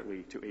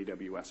 separately to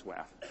AWS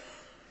WAF.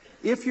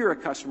 If you're a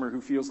customer who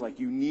feels like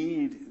you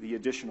need the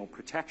additional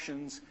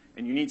protections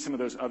and you need some of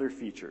those other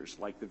features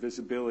like the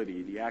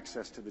visibility, the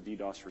access to the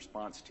DDoS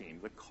response team,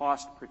 the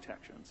cost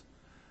protections,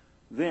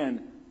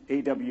 then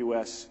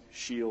AWS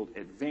Shield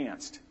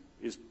Advanced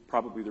is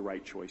probably the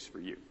right choice for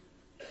you.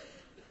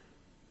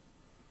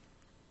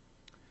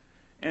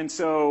 And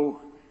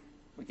so,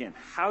 again,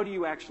 how do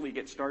you actually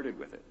get started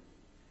with it?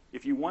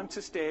 If you want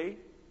to stay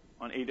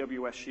on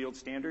AWS Shield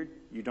Standard,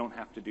 you don't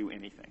have to do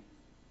anything.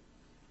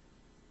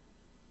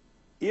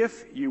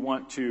 If you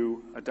want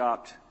to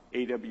adopt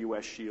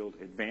AWS Shield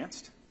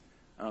Advanced,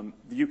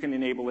 you can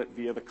enable it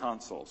via the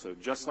console. So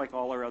just like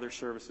all our other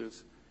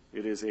services,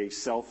 it is a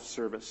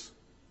self-service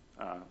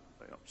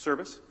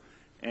service,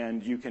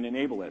 and you can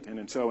enable it.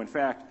 And so, in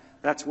fact,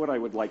 that's what I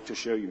would like to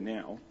show you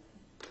now.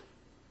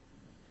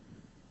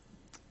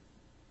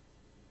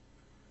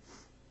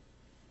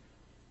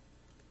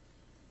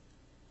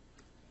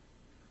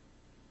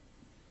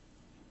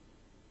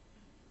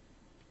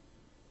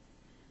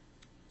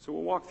 So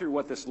we'll walk through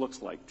what this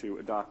looks like to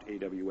adopt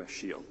AWS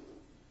Shield.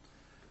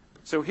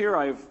 So here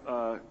I've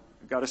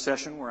got a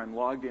session where I'm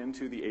logged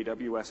into the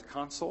AWS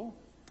console.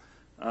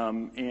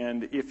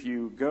 And if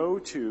you go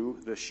to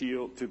the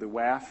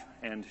WAF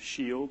and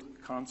Shield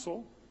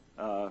console,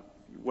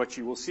 what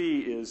you will see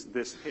is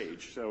this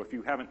page. So if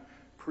you haven't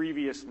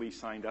previously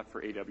signed up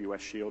for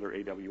AWS Shield or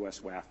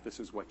AWS WAF, this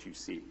is what you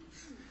see.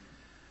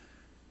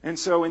 And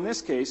so in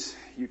this case,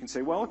 you can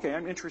say, well, okay,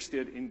 I'm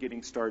interested in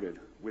getting started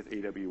with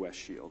AWS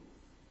Shield.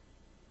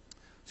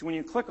 So when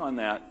you click on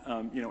that,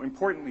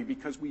 importantly,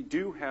 because we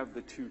do have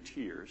the 2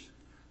 tiers,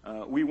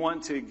 we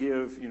want to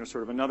give,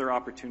 sort of another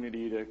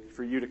opportunity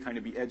for you to kind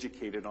of be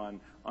educated on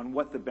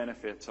what the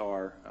benefits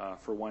are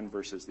for one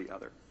versus the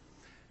other.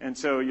 And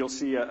so you'll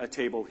see a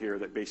table here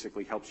that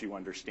basically helps you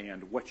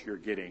understand what you're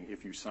getting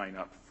if you sign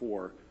up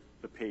for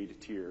the paid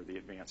tier, the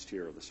advanced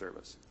tier of the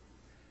service.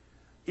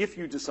 If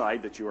you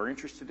decide that you are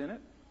interested in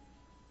it,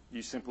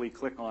 you simply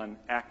click on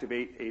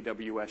Activate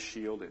AWS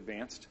Shield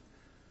Advanced.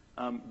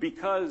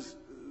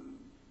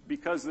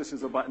 Because this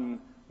is a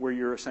button where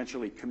you're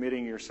essentially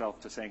committing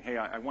yourself to saying, hey,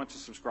 I want to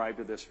subscribe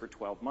to this for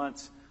 12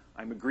 months.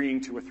 I'm agreeing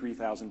to a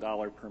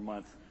 $3,000 per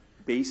month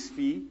base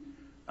fee.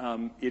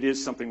 It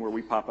is something where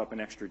we pop up an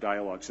extra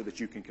dialog so that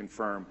you can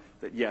confirm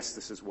that, yes,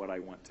 this is what I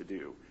want to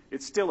do.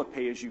 It's still a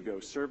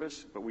pay-as-you-go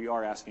service, but we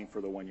are asking for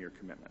the 1-year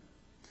commitment.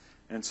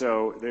 And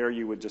so there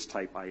you would just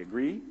type, I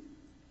agree,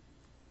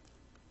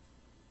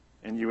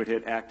 and you would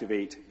hit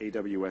Activate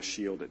AWS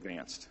Shield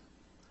Advanced.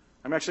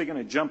 I'm actually going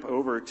to jump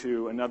over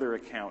to another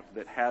account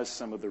that has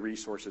some of the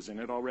resources in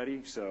it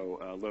already, so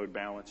load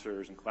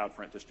balancers and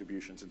CloudFront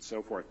distributions and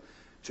so forth,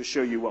 to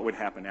show you what would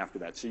happen after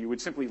that. So you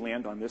would simply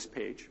land on this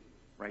page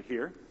right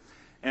here,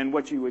 and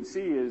what you would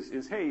see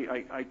is hey,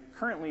 I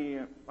currently,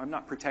 I'm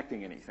not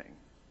protecting anything,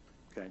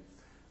 okay?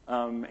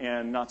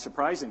 And not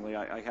surprisingly,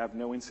 I have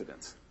no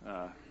incidents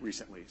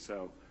recently.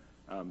 So,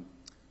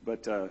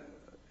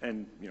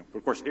 and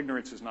of course,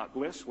 ignorance is not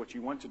bliss. What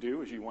you want to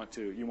do is you want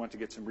to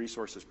get some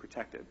resources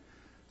protected.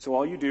 So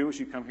all you do is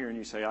you come here and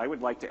you say, I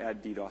would like to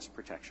add DDoS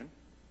protection.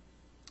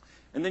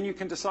 And then you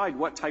can decide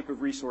what type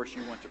of resource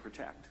you want to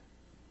protect.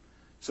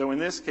 So in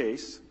this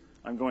case,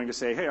 I'm going to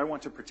say, hey, I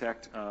want to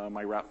protect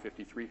my Route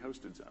 53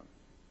 hosted zone.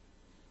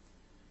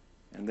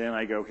 And then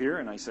I go here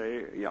and I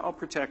say, yeah, I'll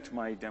protect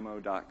my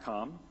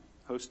demo.com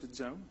hosted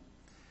zone.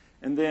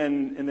 And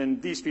then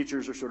these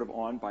features are sort of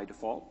on by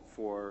default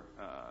for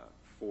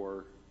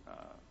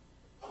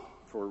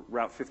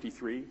Route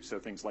 53, so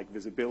things like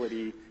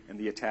visibility and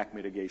the attack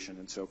mitigation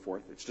and so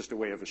forth. It's just a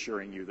way of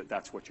assuring you that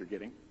that's what you're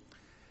getting.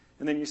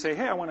 And then you say,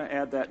 hey, I want to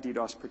add that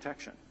DDoS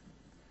protection.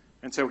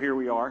 And so here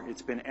we are.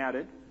 It's been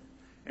added.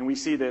 And we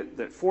see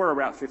that for a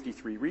Route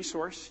 53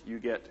 resource, you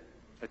get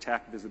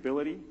attack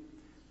visibility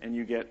and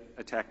you get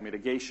attack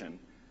mitigation.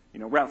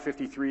 Route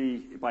 53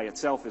 by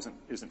itself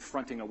isn't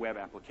fronting a web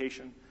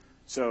application.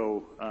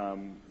 So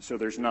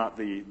there's not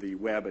the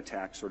web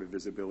attack sort of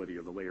visibility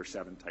or the layer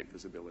 7 type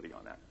visibility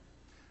on that.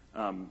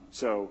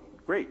 So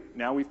great,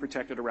 now we've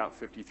protected a Route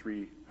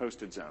 53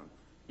 hosted zone.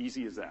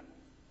 Easy as that.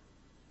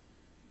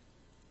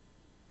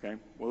 Okay,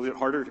 well, is it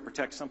harder to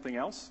protect something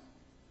else?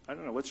 I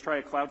don't know, let's try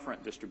a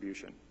CloudFront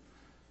distribution.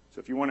 So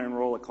if you want to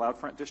enroll a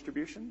CloudFront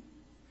distribution,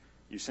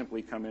 you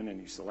simply come in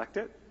and you select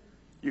it.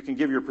 You can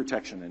give your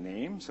protection a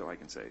name, so I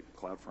can say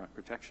CloudFront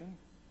protection.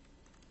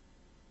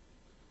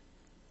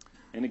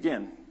 And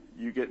again,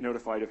 you get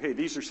notified of, hey,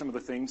 these are some of the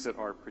things that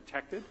are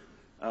protected.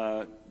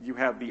 You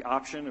have the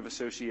option of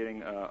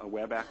associating a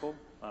web ACL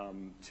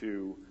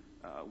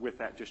with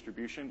that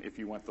distribution if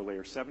you want the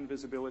layer 7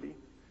 visibility.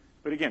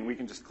 But again, we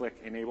can just click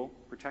Enable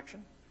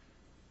Protection.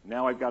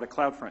 Now I've got a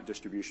CloudFront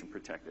distribution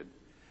protected.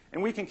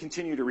 And we can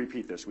continue to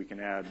repeat this. We can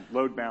add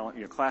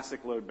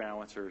classic load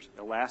balancers,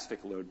 elastic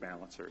load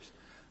balancers.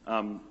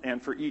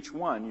 And for each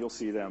one, you'll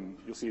see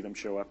them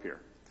show up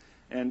here.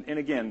 And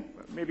again,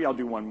 maybe I'll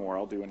do one more.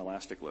 I'll do an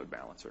elastic load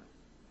balancer.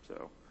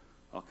 So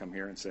I'll come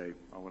here and say,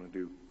 I want to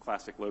do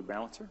classic load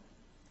balancer.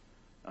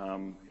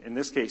 In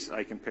this case,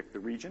 I can pick the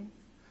region.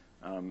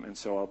 And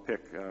so I'll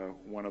pick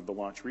one of the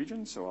launch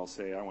regions. So I'll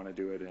say I want to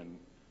do it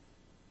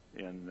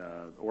in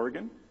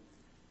Oregon.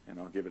 And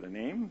I'll give it a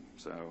name.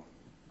 So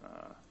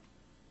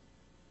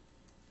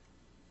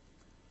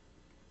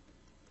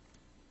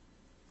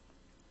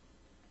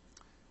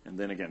and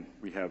then again,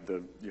 we have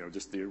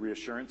just the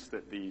reassurance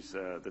that these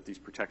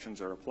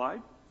protections are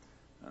applied.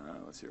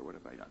 Let's see here, what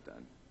have I not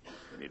done?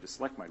 I need to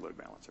select my load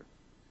balancer.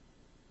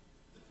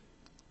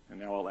 And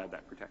now I'll add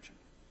that protection.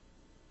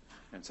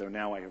 And so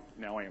now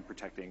I am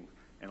protecting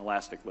an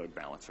elastic load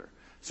balancer.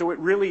 So it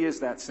really is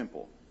that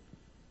simple.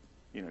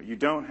 You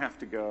don't have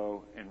to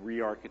go and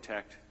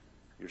re-architect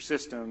your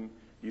system.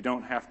 You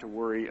don't have to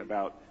worry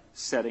about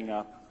setting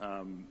up,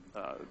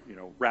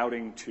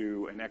 routing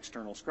to an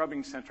external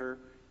scrubbing center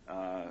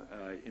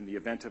in the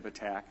event of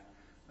attack.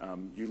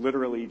 You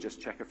literally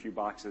just check a few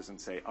boxes and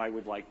say, I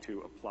would like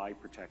to apply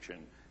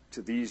protection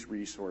to these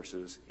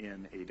resources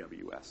in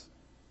AWS.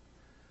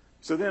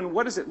 So then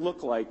what does it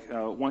look like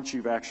once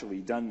you've actually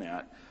done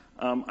that?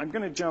 I'm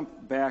going to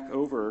jump back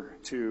over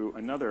to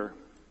another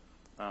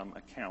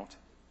account.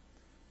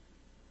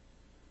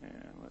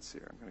 And let's see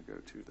here. I'm going to go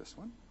to this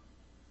one.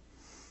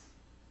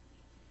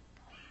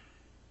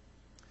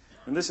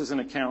 And this is an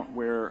account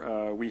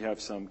where we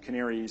have some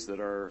canaries that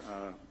are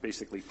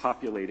basically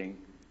populating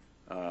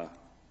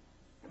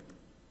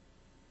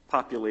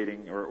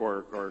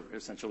or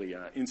essentially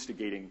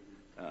instigating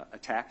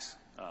attacks.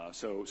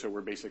 So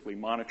we're basically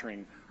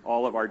monitoring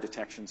all of our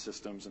detection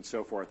systems and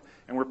so forth.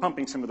 And we're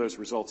pumping some of those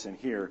results in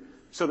here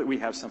so that we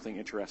have something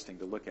interesting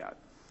to look at.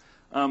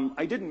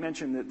 I didn't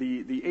mention that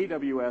the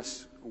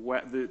AWS,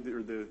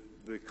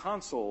 the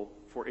console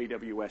for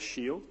AWS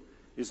Shield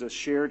is a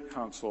shared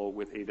console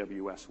with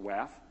AWS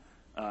WAF.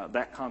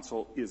 That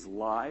console is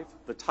live.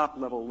 The top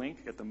level link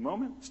at the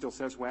moment still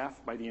says WAF.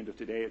 By the end of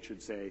today, it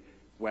should say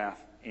WAF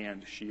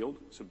and Shield.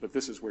 But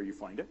this is where you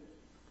find it.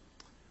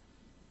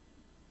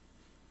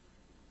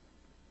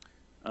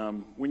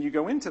 When you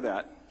go into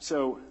that,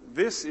 so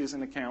this is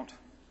an account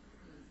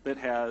that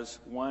has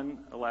one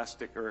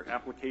elastic or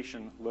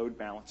application load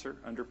balancer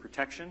under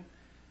protection,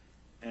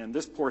 and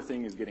this poor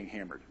thing is getting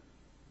hammered.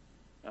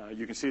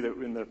 You can see that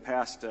in the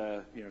past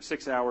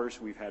 6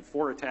 hours, we've had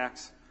 4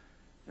 attacks,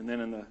 and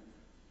then in the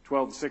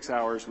 12 to 6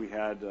 hours, we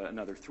had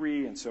another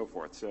 3, and so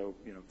forth. So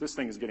this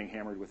thing is getting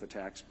hammered with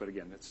attacks, but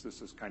again, this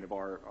is kind of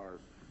our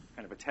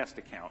kind of a test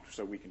account,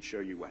 so we can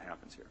show you what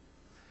happens here.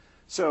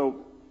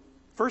 So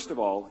first of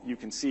all, you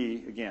can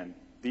see, again,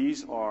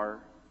 these are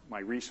my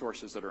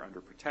resources that are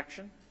under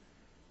protection.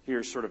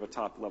 Here's sort of a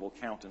top-level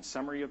count and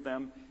summary of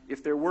them.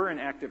 If there were an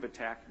active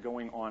attack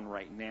going on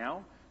right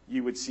now,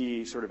 you would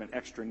see sort of an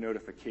extra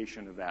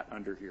notification of that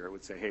under here. It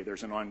would say, hey,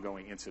 there's an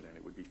ongoing incident.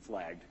 It would be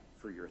flagged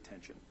for your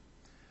attention.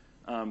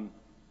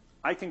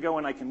 I can go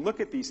and I can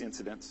look at these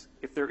incidents.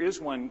 If there is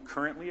one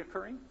currently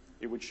occurring,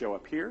 it would show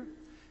up here.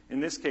 In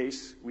this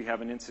case, we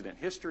have an incident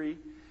history.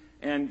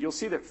 And you'll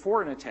see that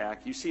for an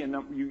attack,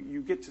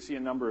 you get to see a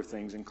number of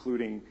things,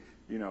 including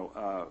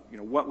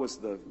what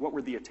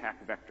were the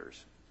attack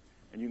vectors.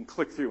 And you can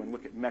click through and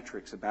look at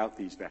metrics about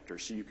these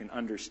vectors so you can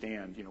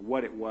understand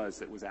what it was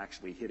that was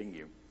actually hitting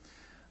you.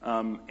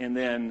 And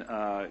then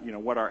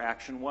what our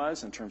action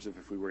was in terms of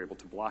if we were able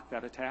to block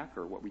that attack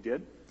or what we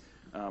did,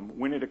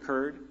 when it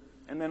occurred,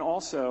 and then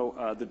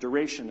also the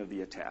duration of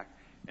the attack.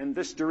 And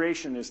this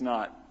duration is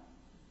not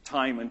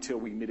time until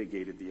we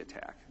mitigated the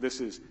attack.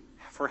 This is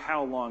for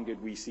how long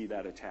did we see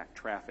that attack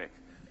traffic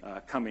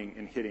coming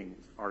and hitting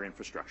our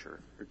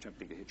infrastructure or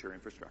attempting to hit your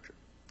infrastructure.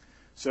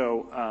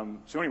 So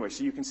anyway,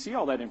 so you can see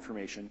all that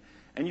information,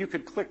 and you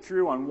could click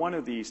through on one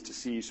of these to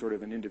see sort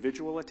of an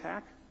individual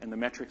attack and the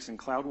metrics in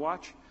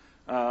CloudWatch.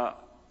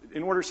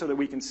 In order so that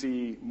we can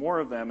see more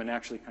of them and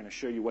actually kind of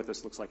show you what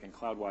this looks like in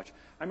CloudWatch,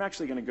 I'm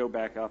actually going to go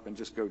back up and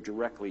just go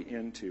directly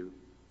into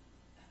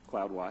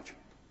CloudWatch.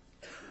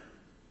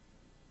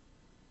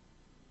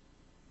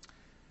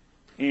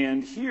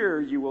 And here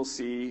you will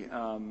see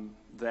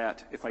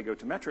that if I go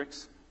to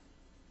metrics,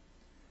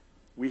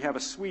 we have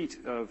a suite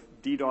of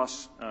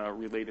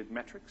DDoS-related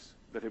metrics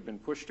that have been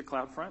pushed to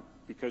CloudFront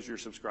because you're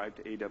subscribed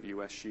to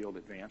AWS Shield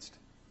Advanced.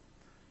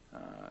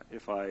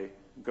 If I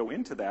go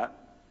into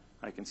that,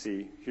 I can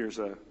see here's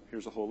a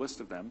whole list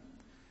of them.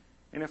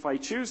 And if I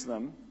choose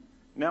them,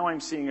 now I'm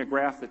seeing a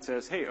graph that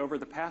says, hey, over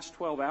the past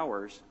 12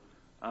 hours,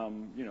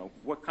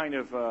 what kind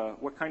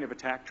of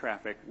attack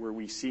traffic were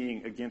we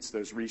seeing against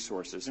those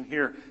resources? And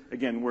here,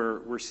 again,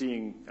 we're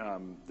seeing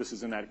this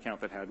is in that account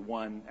that had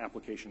one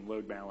application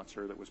load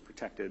balancer that was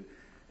protected,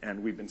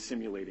 and we've been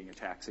simulating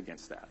attacks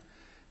against that.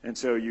 And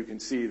so you can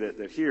see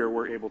that here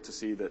we're able to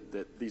see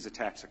that these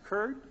attacks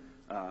occurred.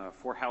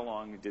 For how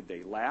long did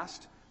they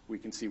last? We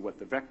can see what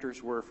the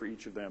vectors were for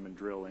each of them and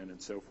drill in and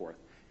so forth.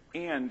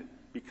 And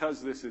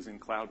because this is in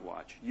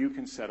CloudWatch, you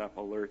can set up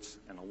alerts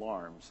and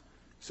alarms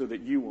so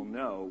that you will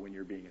know when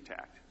you're being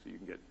attacked. So you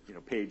can get,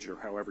 paged or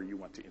however you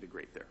want to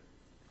integrate there.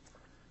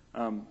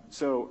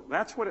 So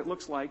that's what it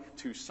looks like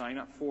to sign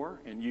up for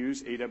and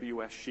use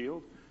AWS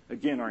Shield.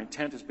 Again, our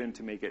intent has been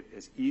to make it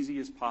as easy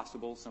as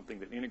possible, something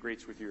that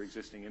integrates with your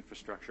existing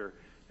infrastructure,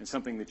 and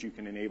something that you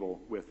can enable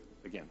with,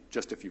 again,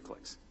 just a few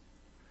clicks.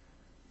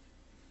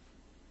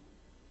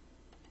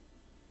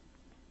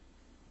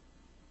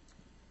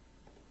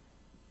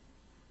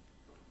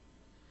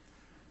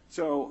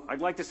 So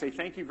I'd like to say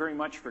thank you very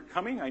much for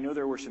coming. I know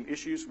there were some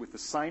issues with the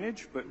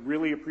signage, but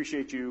really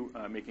appreciate you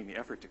making the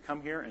effort to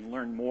come here and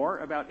learn more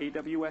about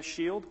AWS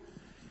Shield.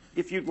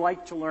 If you'd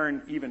like to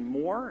learn even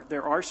more,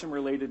 there are some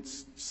related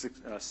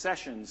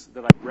sessions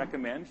that I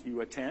recommend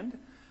you attend.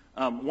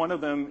 One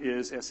of them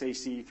is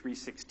SAC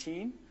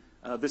 316.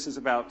 This is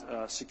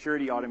about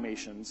security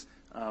automations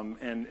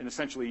and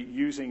essentially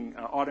using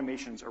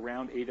automations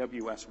around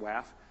AWS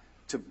WAF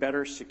to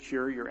better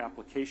secure your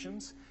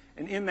applications.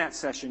 And in that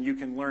session, you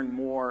can learn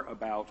more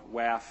about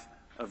WAF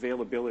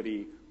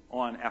availability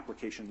on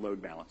Application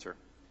Load Balancer.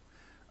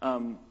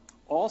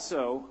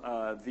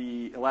 Also,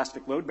 the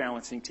Elastic Load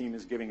Balancing team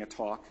is giving a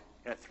talk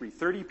at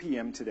 3:30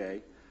 p.m.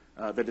 today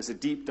that is a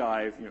deep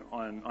dive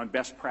on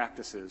best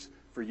practices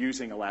for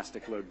using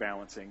Elastic Load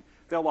Balancing.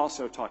 They'll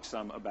also talk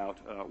some about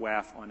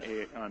WAF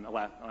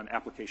on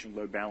Application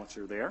Load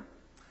Balancer there.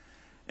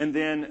 And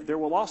then there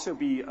will also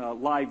be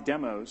live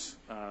demos,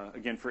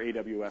 again, for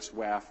AWS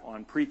WAF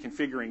on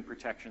pre-configuring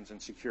protections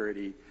and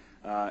security.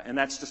 And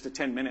that's just a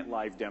 10-minute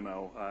live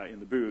demo in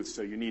the booth,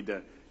 so you'll need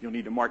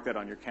to mark that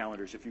on your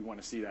calendars if you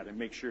want to see that, and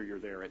make sure you're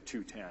there at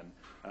 2:10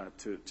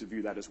 to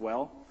view that as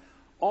well.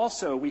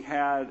 Also, we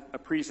had a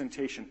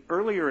presentation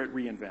earlier at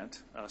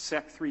reInvent,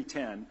 SEC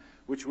 310,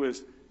 which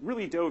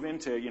really dove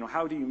into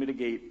how do you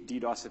mitigate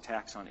DDoS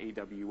attacks on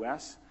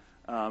AWS.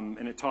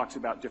 And it talks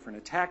about different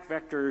attack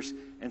vectors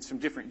and some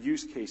different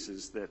use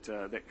cases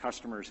that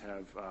customers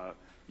have,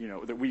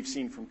 that we've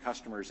seen from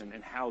customers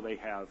and how they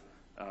have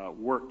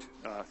worked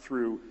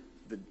through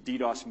the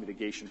DDoS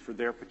mitigation for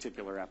their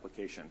particular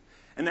application.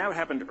 And that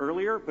happened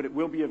earlier, but it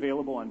will be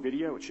available on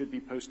video. It should be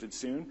posted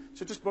soon.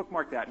 So just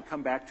bookmark that and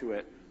come back to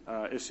it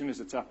as soon as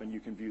it's up, and you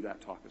can view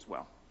that talk as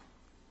well.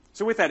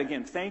 So with that,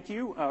 again, thank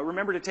you.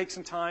 Remember to take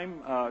some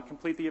time,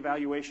 complete the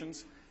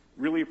evaluations.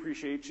 Really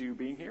appreciate you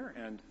being here,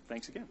 and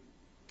thanks again.